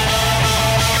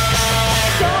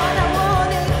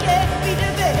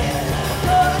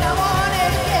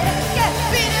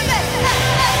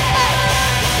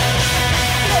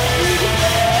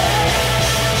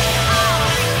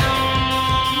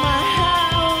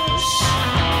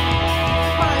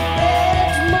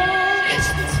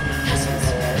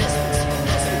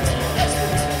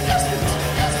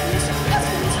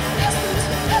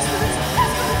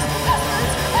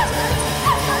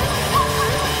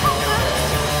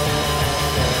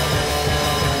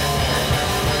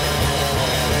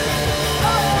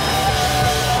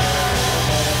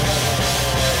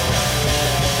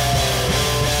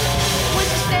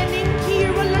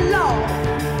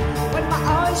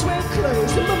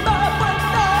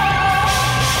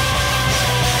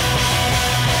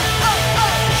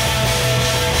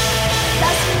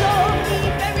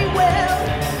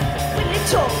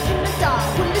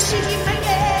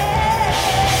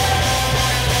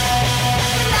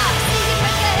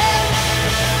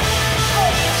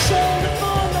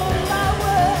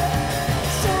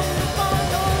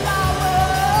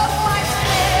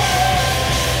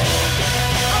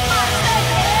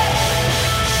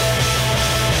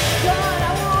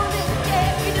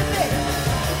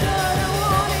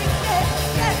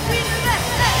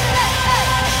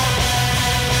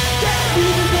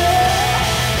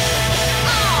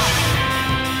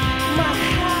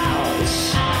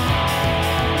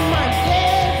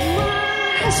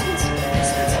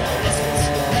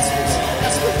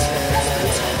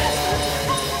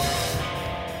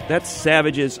 That's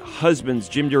Savage's Husbands.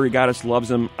 Jim DeRogatis loves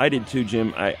them. I did too,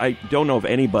 Jim. I don't know of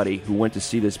anybody who went to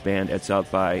see this band at South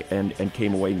by and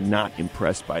came away not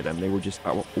impressed by them. They were just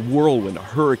a whirlwind, a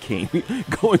hurricane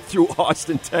going through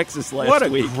Austin, Texas last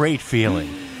week. What a great feeling.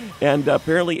 And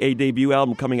apparently a debut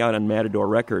album coming out on Matador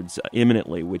Records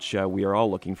imminently, which we are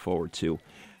all looking forward to.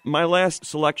 My last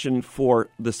selection for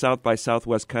the South by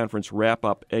Southwest Conference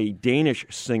wrap-up, a Danish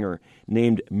singer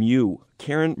named Mew,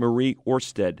 Karen Marie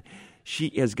Orsted.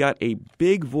 She has got a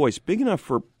big voice, big enough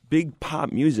for big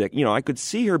pop music. You know, I could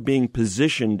see her being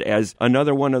positioned as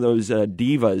another one of those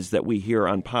divas that we hear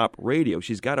on pop radio.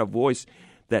 She's got a voice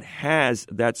that has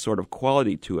that sort of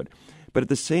quality to it. But at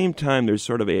the same time, there's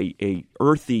sort of a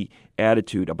earthy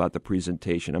attitude about the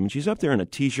presentation. I mean, she's up there in a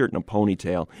T-shirt and a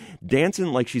ponytail, dancing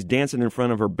like she's dancing in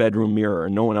front of her bedroom mirror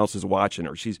and no one else is watching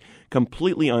her. She's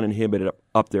completely uninhibited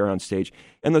up there on stage.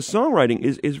 And the songwriting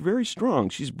is very strong.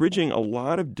 She's bridging a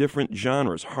lot of different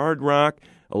genres, hard rock,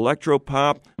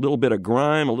 electro-pop, a little bit of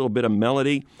grime, a little bit of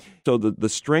melody. So the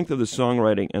strength of the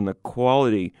songwriting and the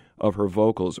quality of her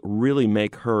vocals really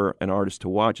make her an artist to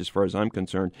watch as far as I'm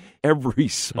concerned. Every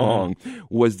song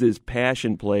was this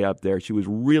passion play up there. She was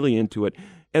really into it.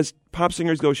 As pop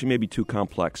singers go, she may be too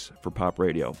complex for pop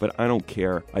radio, but I don't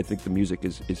care. I think the music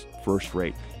is first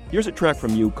rate. Here's a track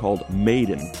from you called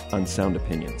Maiden on Sound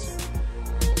Opinions.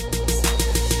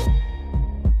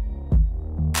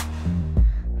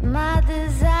 My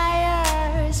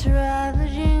desires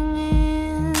ravaging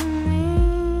in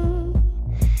me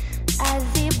as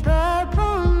the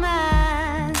purple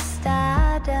mass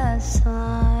stardust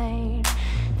light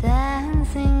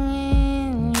dancing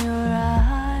in your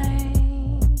eyes.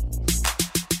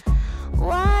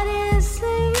 What is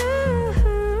the use?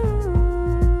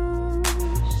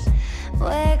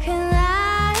 Where can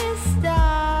I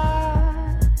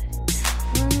start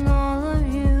when all of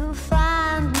you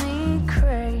find me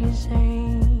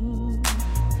crazy?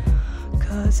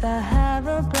 'Cause I have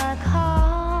a black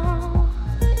heart.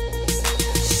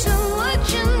 So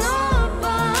what you know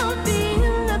about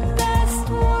being the best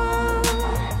one,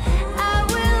 I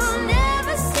will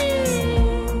never see.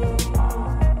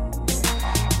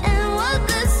 And what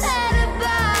they said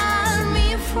about me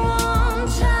from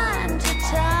time to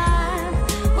time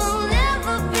will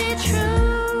never be true.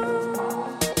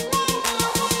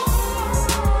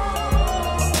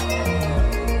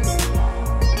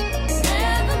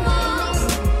 Nevermore.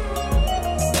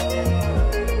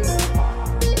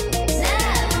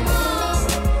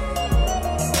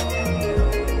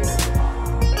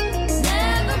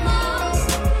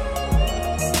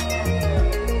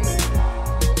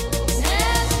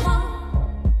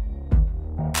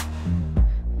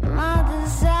 My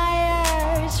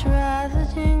desires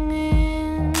ravaging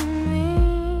in me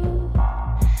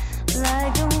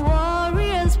like a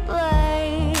warrior's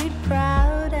blade,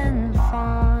 proud and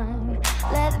fine.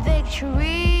 Let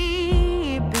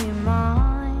victory be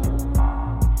mine.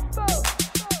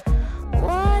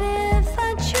 What if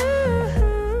I choose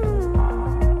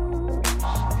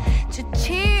to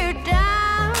tear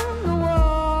down the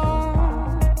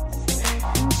walls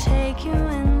and take you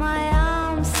in my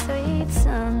arms, sweet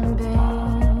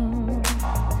sunbeam?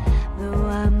 Though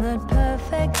I'm not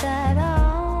perfect at all.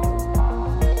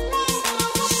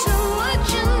 So what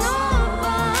you know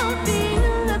about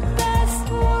being the best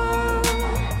one,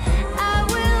 I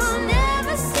will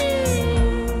never see.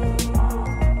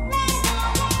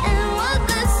 And what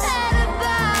they said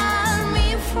about me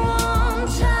from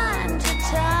time to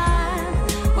time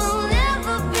will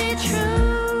never be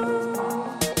true.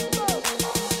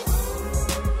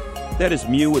 That is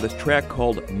Mew with a track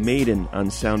called Maiden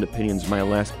on Sound Opinions, my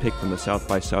last pick from the South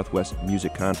by Southwest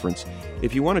Music Conference.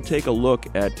 If you want to take a look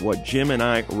at what Jim and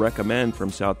I recommend from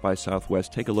South by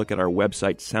Southwest, take a look at our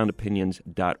website,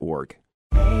 soundopinions.org.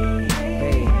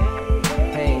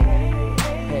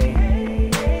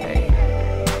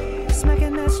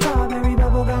 Smacking that strawberry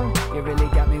bubble gum. You really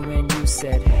got me when you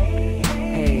said, hey,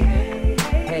 hey,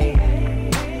 hey,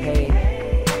 hey,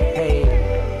 hey.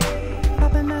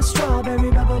 Popping that strawberry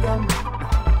bubble gum.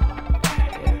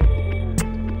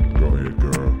 Go ahead,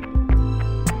 girl.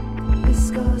 This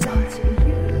goes out to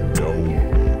you.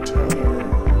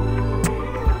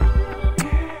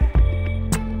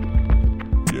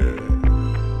 Yeah.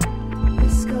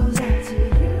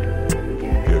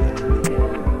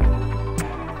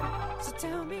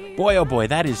 Boy, oh boy,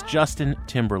 that is Justin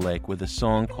Timberlake with a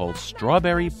song called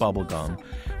Strawberry Bubblegum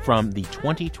from the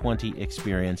 2020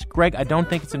 experience. Greg, I don't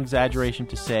think it's an exaggeration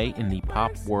to say in the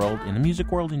pop world, in the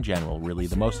music world in general, really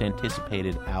the most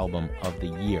anticipated album of the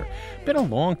year. Been a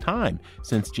long time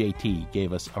since JT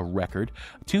gave us a record.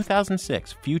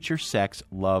 2006, Future Sex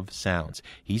Love Sounds.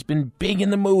 He's been big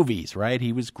in the movies, right?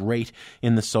 He was great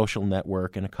in The Social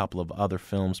Network and a couple of other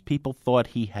films. People thought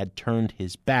he had turned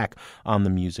his back on the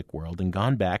music world and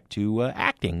gone back to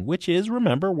acting, which is,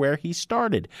 remember, where he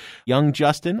started. Young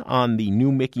Justin on the new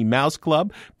Mickey Mouse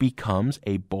Club becomes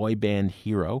a boy band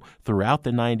hero throughout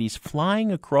the 90s,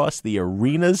 flying across the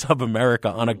arenas of America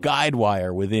on a guide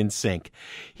wire with NSYNC.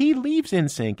 He leaves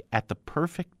NSYNC at the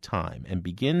perfect time and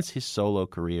begins his solo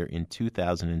career in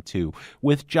 2002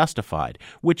 with Justified,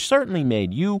 which certainly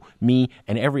made you, me,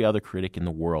 and every other critic in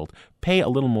the world pay a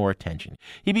little more attention.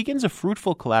 He begins a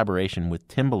fruitful collaboration with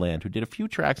Timbaland, who did a few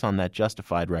tracks on that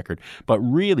Justified record, but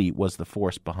really was the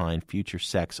force behind Future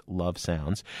Sex Love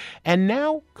Sounds. And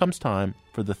now comes time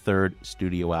for the third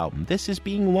studio album. This is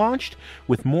being launched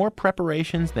with more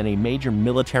preparations than a major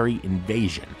military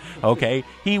invasion, okay?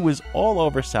 He was all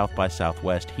over South by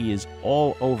Southwest. He is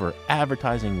all over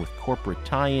advertising with corporate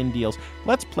tie-in deals.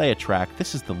 Let's play a track.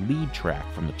 This is the lead track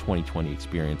from the 2020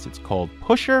 experience. It's called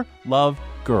Pusher Love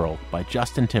Girl by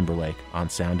Justin Timberlake on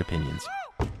Sound Opinions.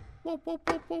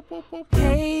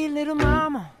 Hey, little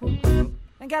mama,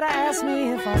 I gotta ask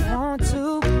me if I want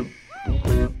to.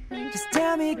 Just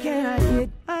tell me, can I get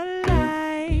a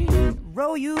light?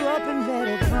 Roll you up and let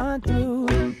it run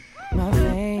through my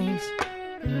veins.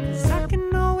 'Cause I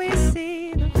can always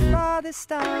see the farthest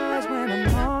stars when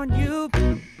I'm on you.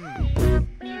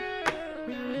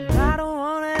 I don't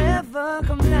wanna ever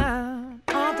come down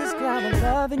off this cloud of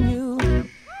loving you.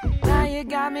 Now you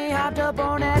got me hopped up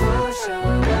on that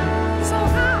ocean. So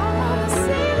I wanna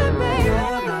see the baby.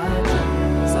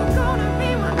 So gonna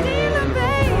be my dealer,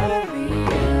 baby.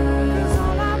 'Cause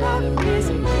all I want is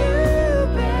you,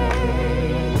 baby.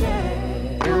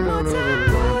 One more time.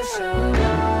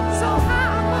 So I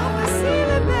wanna see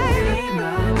the baby.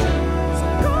 So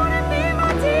gonna be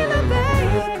my dealer,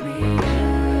 baby.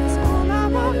 'Cause all I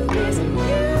want is you,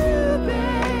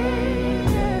 baby.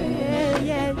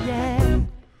 Yeah, yeah.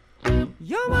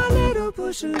 You're my little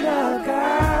push of love,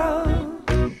 girl,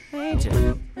 ain't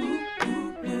you?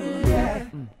 Yeah,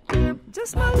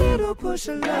 just my little push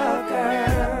of love,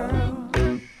 girl.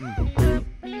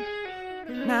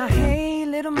 Now, hey,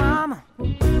 little mama,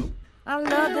 I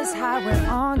love this highway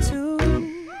on to,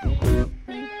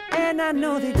 and I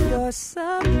know that your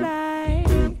supply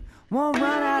won't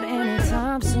run out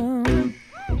anytime soon.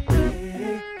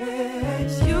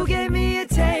 You gave me a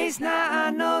taste, now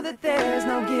I know that there's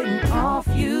no getting off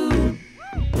you.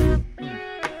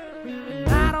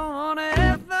 I don't wanna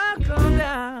ever come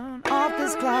down off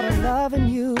this cloud of loving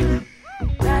you.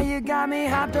 Now you got me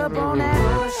hopped up on that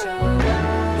ocean.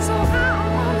 So I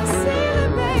wanna see the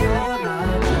baby.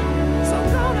 So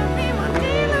gonna be my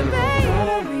dealer,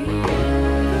 baby.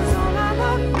 'Cause all I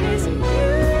want is you,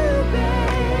 baby.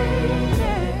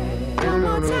 One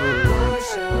more time.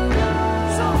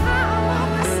 So I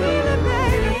wanna see the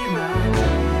baby.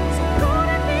 So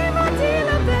gonna be my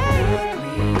dealer,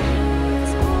 baby.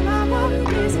 'Cause all I want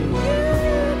is you,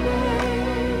 baby.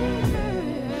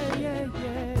 Yeah,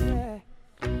 yeah,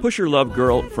 yeah. Pusher Love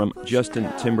Girl from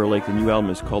Justin Timberlake. The new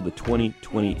album is called The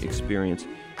 2020 Experience.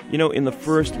 You know, in the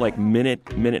first, minute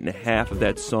and a half of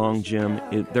that song, Jim,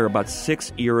 there are about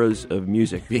 6 eras of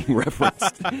music being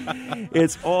referenced.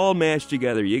 It's all mashed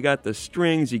together. You got the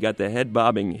strings, you got the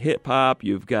head-bobbing hip-hop,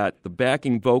 you've got the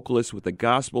backing vocalist with the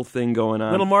gospel thing going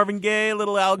on. Little Marvin Gaye,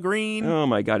 little Al Green. Oh,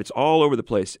 my God, it's all over the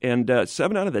place. And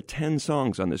 7 out of the 10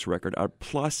 songs on this record are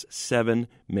plus 7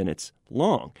 minutes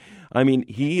long. I mean,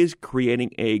 he is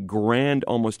creating a grand,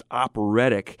 almost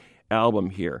operatic album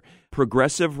here.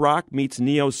 Progressive rock meets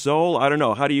neo-soul. I don't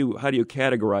know. How do you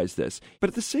categorize this? But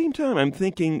at the same time, I'm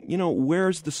thinking,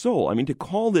 where's the soul? I mean, to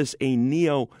call this a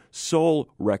neo-soul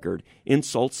record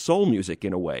insults soul music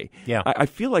in a way. Yeah. I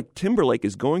feel like Timberlake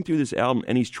is going through this album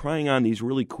and he's trying on these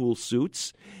really cool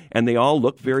suits, and they all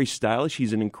look very stylish.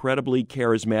 He's an incredibly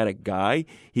charismatic guy.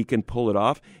 He can pull it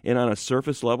off, and on a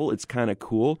surface level, it's kind of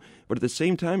cool. But at the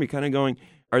same time, you're kind of going,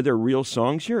 Are there real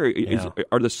songs here?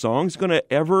 Are the songs going to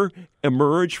ever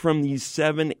emerge from these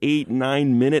 7, 8,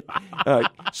 9 minute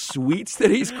suites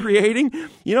that he's creating?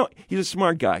 You know, he's a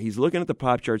smart guy. He's looking at the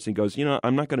pop charts and goes, you know,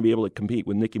 I'm not going to be able to compete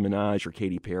with Nicki Minaj or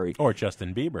Katy Perry. Or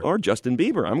Justin Bieber. I'm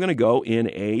going to go in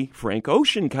a Frank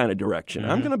Ocean kind of direction.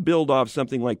 I'm going to build off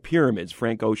something like Pyramids,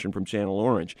 Frank Ocean from Channel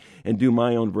Orange, and do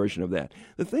my own version of that.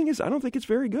 The thing is, I don't think it's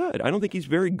very good. I don't think he's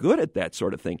very good at that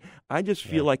sort of thing. I just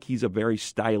feel like he's a very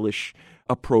stylish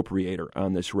appropriator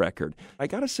on this record. I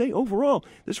got to say, overall,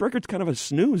 this record's kind of a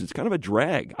snooze. It's kind of a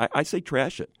drag. I say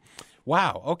trash it.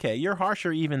 Wow. Okay. You're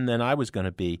harsher even than I was going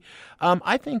to be.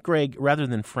 I think, Greg, rather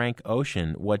than Frank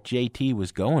Ocean, what JT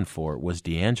was going for was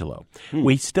D'Angelo.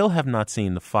 We still have not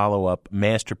seen the follow-up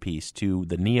masterpiece to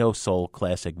the neo-soul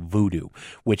classic Voodoo,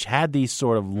 which had these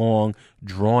sort of long,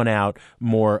 drawn-out,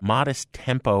 more modest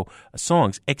tempo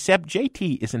songs, except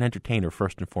JT is an entertainer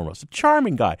first and foremost. A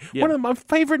charming guy. Yeah. One of my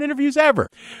favorite interviews ever.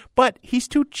 But he's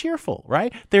too cheerful,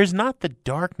 right? There's not the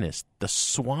darkness, the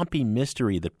swampy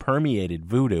mystery that permeated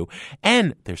Voodoo,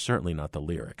 and there's certainly not the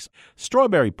lyrics.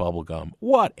 Strawberry Bubblegum,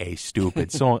 what a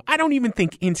stupid song. I don't even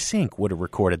think NSYNC would have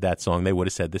recorded that song. They would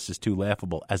have said this is too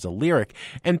laughable as a lyric.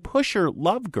 And Pusher,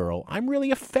 Love Girl, I'm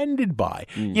really offended by.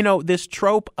 You know, this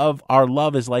trope of our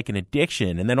love is like an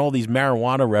addiction, and then all these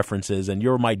marijuana references, and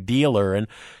you're my dealer, and,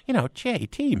 you know,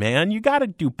 JT, man, you got to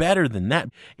do better than that.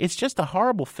 It's just a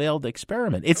horrible failed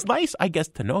experiment. It's nice, I guess,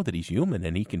 to know that he's human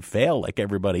and he can fail like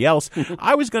everybody else.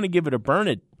 I was going to give it a burn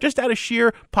it just out of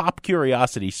sheer pop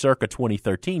curiosity circa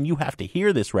 2013. You have to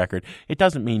hear this record. It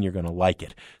doesn't mean you're going to like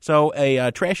it. So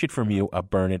a trash it from you, a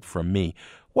burn it from me.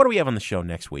 What do we have on the show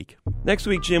next week? Next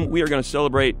week, Jim, we are going to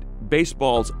celebrate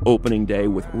baseball's opening day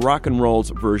with rock and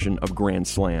roll's version of Grand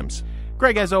Slams.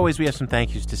 Greg, as always, we have some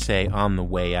thank yous to say on the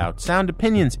way out. Sound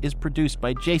Opinions is produced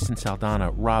by Jason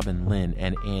Saldana, Robin Lynn,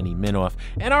 and Annie Minoff.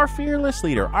 And our fearless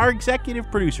leader, our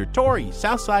executive producer, Tori,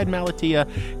 Southside Malatia.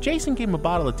 Jason gave him a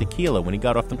bottle of tequila when he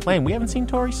got off the plane. We haven't seen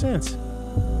Tori since.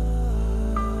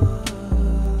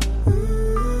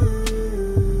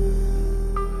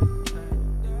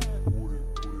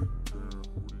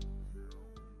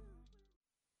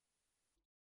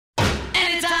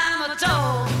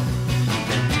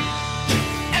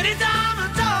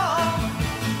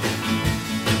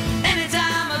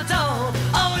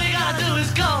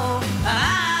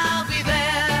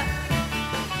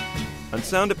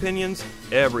 Sound Opinions,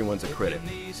 everyone's a critic.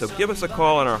 So give us a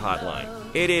call on our hotline,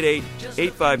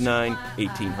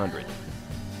 888-859-1800.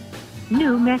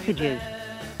 New messages.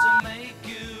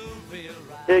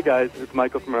 Hey guys, it's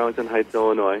Michael from Arlington Heights,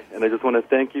 Illinois, and I just want to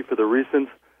thank you for the recent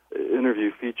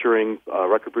interview featuring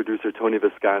record producer Tony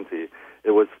Visconti.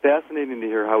 It was fascinating to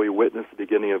hear how he witnessed the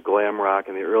beginning of glam rock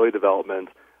and the early development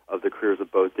of the careers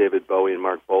of both David Bowie and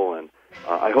Mark Bolan.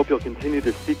 I hope you'll continue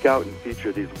to seek out and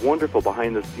feature these wonderful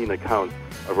behind-the-scene accounts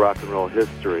of rock and roll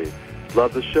history.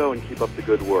 Love the show and keep up the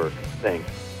good work. Thanks.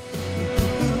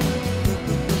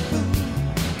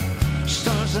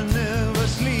 Stars are never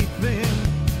sleeping.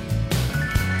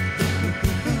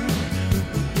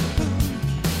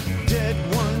 Dead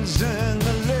ones and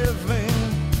the living.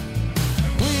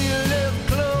 We live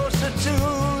closer to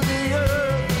the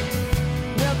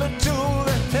earth, never to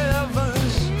the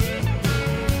heavens.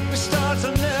 The stars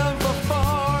are never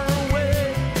far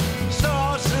away.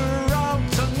 Stars are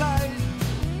out tonight.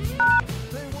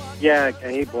 Yeah,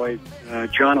 hey boys,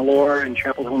 John Allure in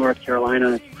Chapel Hill, North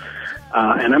Carolina,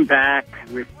 and I'm back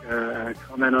with a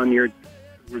comment on your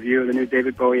review of the new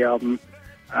David Bowie album.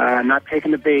 I'm not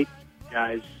taking the bait,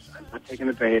 guys. I'm not taking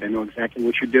the bait. I know exactly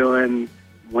what you're doing.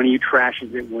 One of you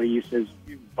trashes it, one of you says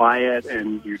you buy it,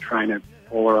 and you're trying to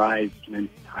polarize an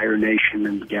entire nation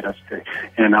and get us to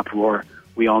in an uproar.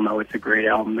 We all know it's a great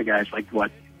album. The guy's like,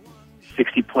 what,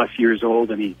 60-plus years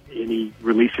old, and he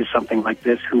releases something like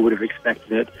this. Who would have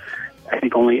expected it? I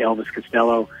think only Elvis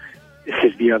Costello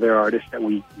is the other artist that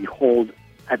we hold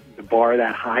at the bar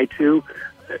that high to.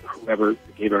 Whoever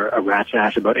gave a rat's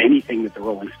ass about anything that the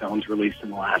Rolling Stones released in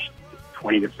the last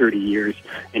 20 to 30 years,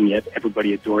 and yet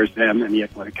everybody adores them, and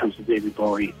yet when it comes to David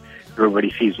Bowie,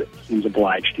 everybody seems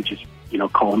obliged to just,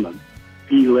 call him a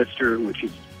B-lister, which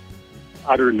is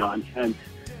utter nonsense.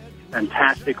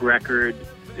 Fantastic record,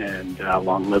 and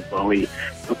long live Bowie.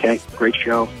 Okay, great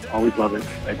show. Always love it.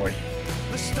 Bye, boys.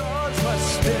 The stars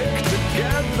must stick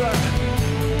together.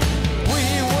 We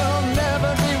will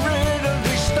never be rid of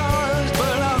these stars,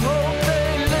 but I hope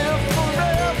they live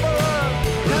forever.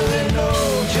 And they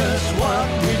know just what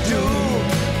we do,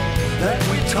 that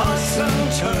we toss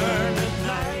and turn at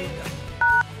night.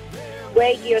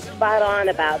 Greg, you're spot on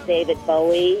about David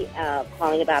Bowie.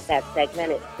 Calling about that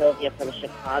segment, it's Sylvia from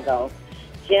Chicago.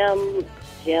 Jim,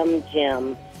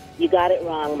 Jim, you got it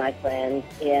wrong, my friend.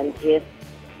 And if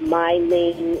my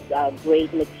main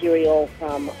great material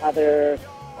from other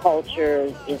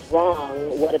cultures is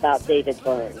wrong, what about David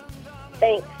Byrne?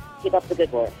 Thanks. Keep up the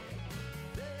good work.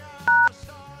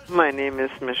 My name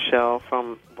is Michelle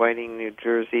from Whiting, New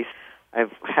Jersey.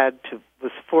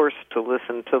 Was forced to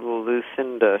listen to the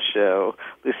Lucinda show,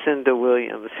 Lucinda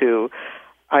Williams, who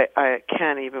I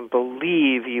can't even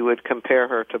believe you would compare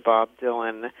her to Bob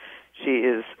Dylan. She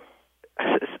is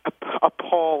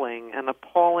appalling,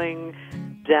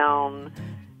 down,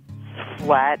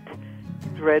 flat,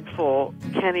 dreadful,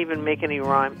 can't even make any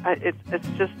rhyme. It's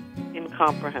just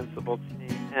incomprehensible to me,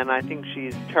 and I think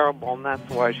she's terrible, and that's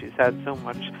why she's had so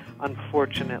much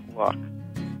unfortunate luck.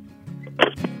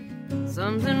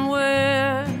 Something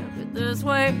weird this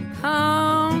way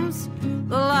comes,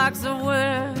 the likes of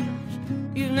which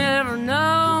you've never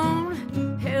known.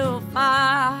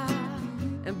 Hellfire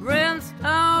and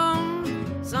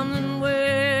brimstone. Something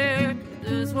weird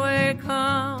this way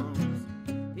comes.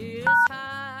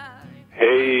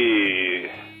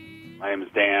 Hey, my name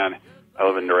is Dan. I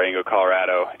live in Durango,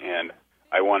 Colorado, and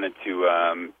I wanted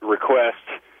to request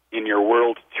in your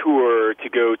world tour to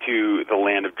go to the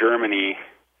land of Germany,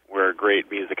 where great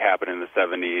music happened in the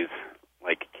 70s,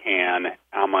 like Can,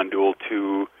 Almandul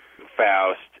 2,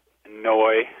 Faust,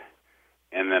 Neu,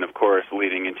 and then, of course,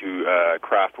 leading into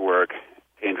Kraftwerk,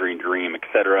 Tangerine Dream,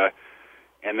 etc.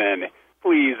 And then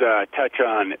please touch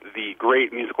on the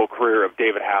great musical career of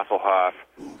David Hasselhoff,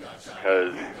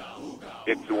 because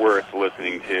it's worth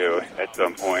listening to at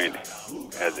some point,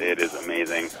 as it is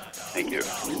amazing. Thank you.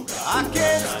 I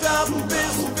can't stop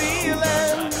this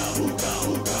feeling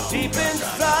deep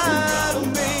inside of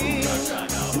me.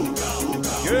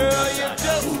 Girl, you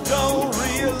just don't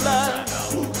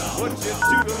realize what you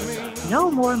do to me. No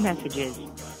more messages.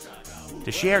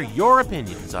 To share your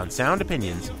opinions on Sound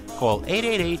Opinions, call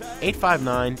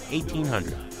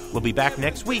 888-859-1800. We'll be back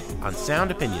next week on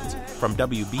Sound Opinions from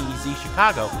WBEZ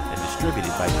Chicago and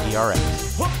distributed by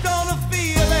PRX.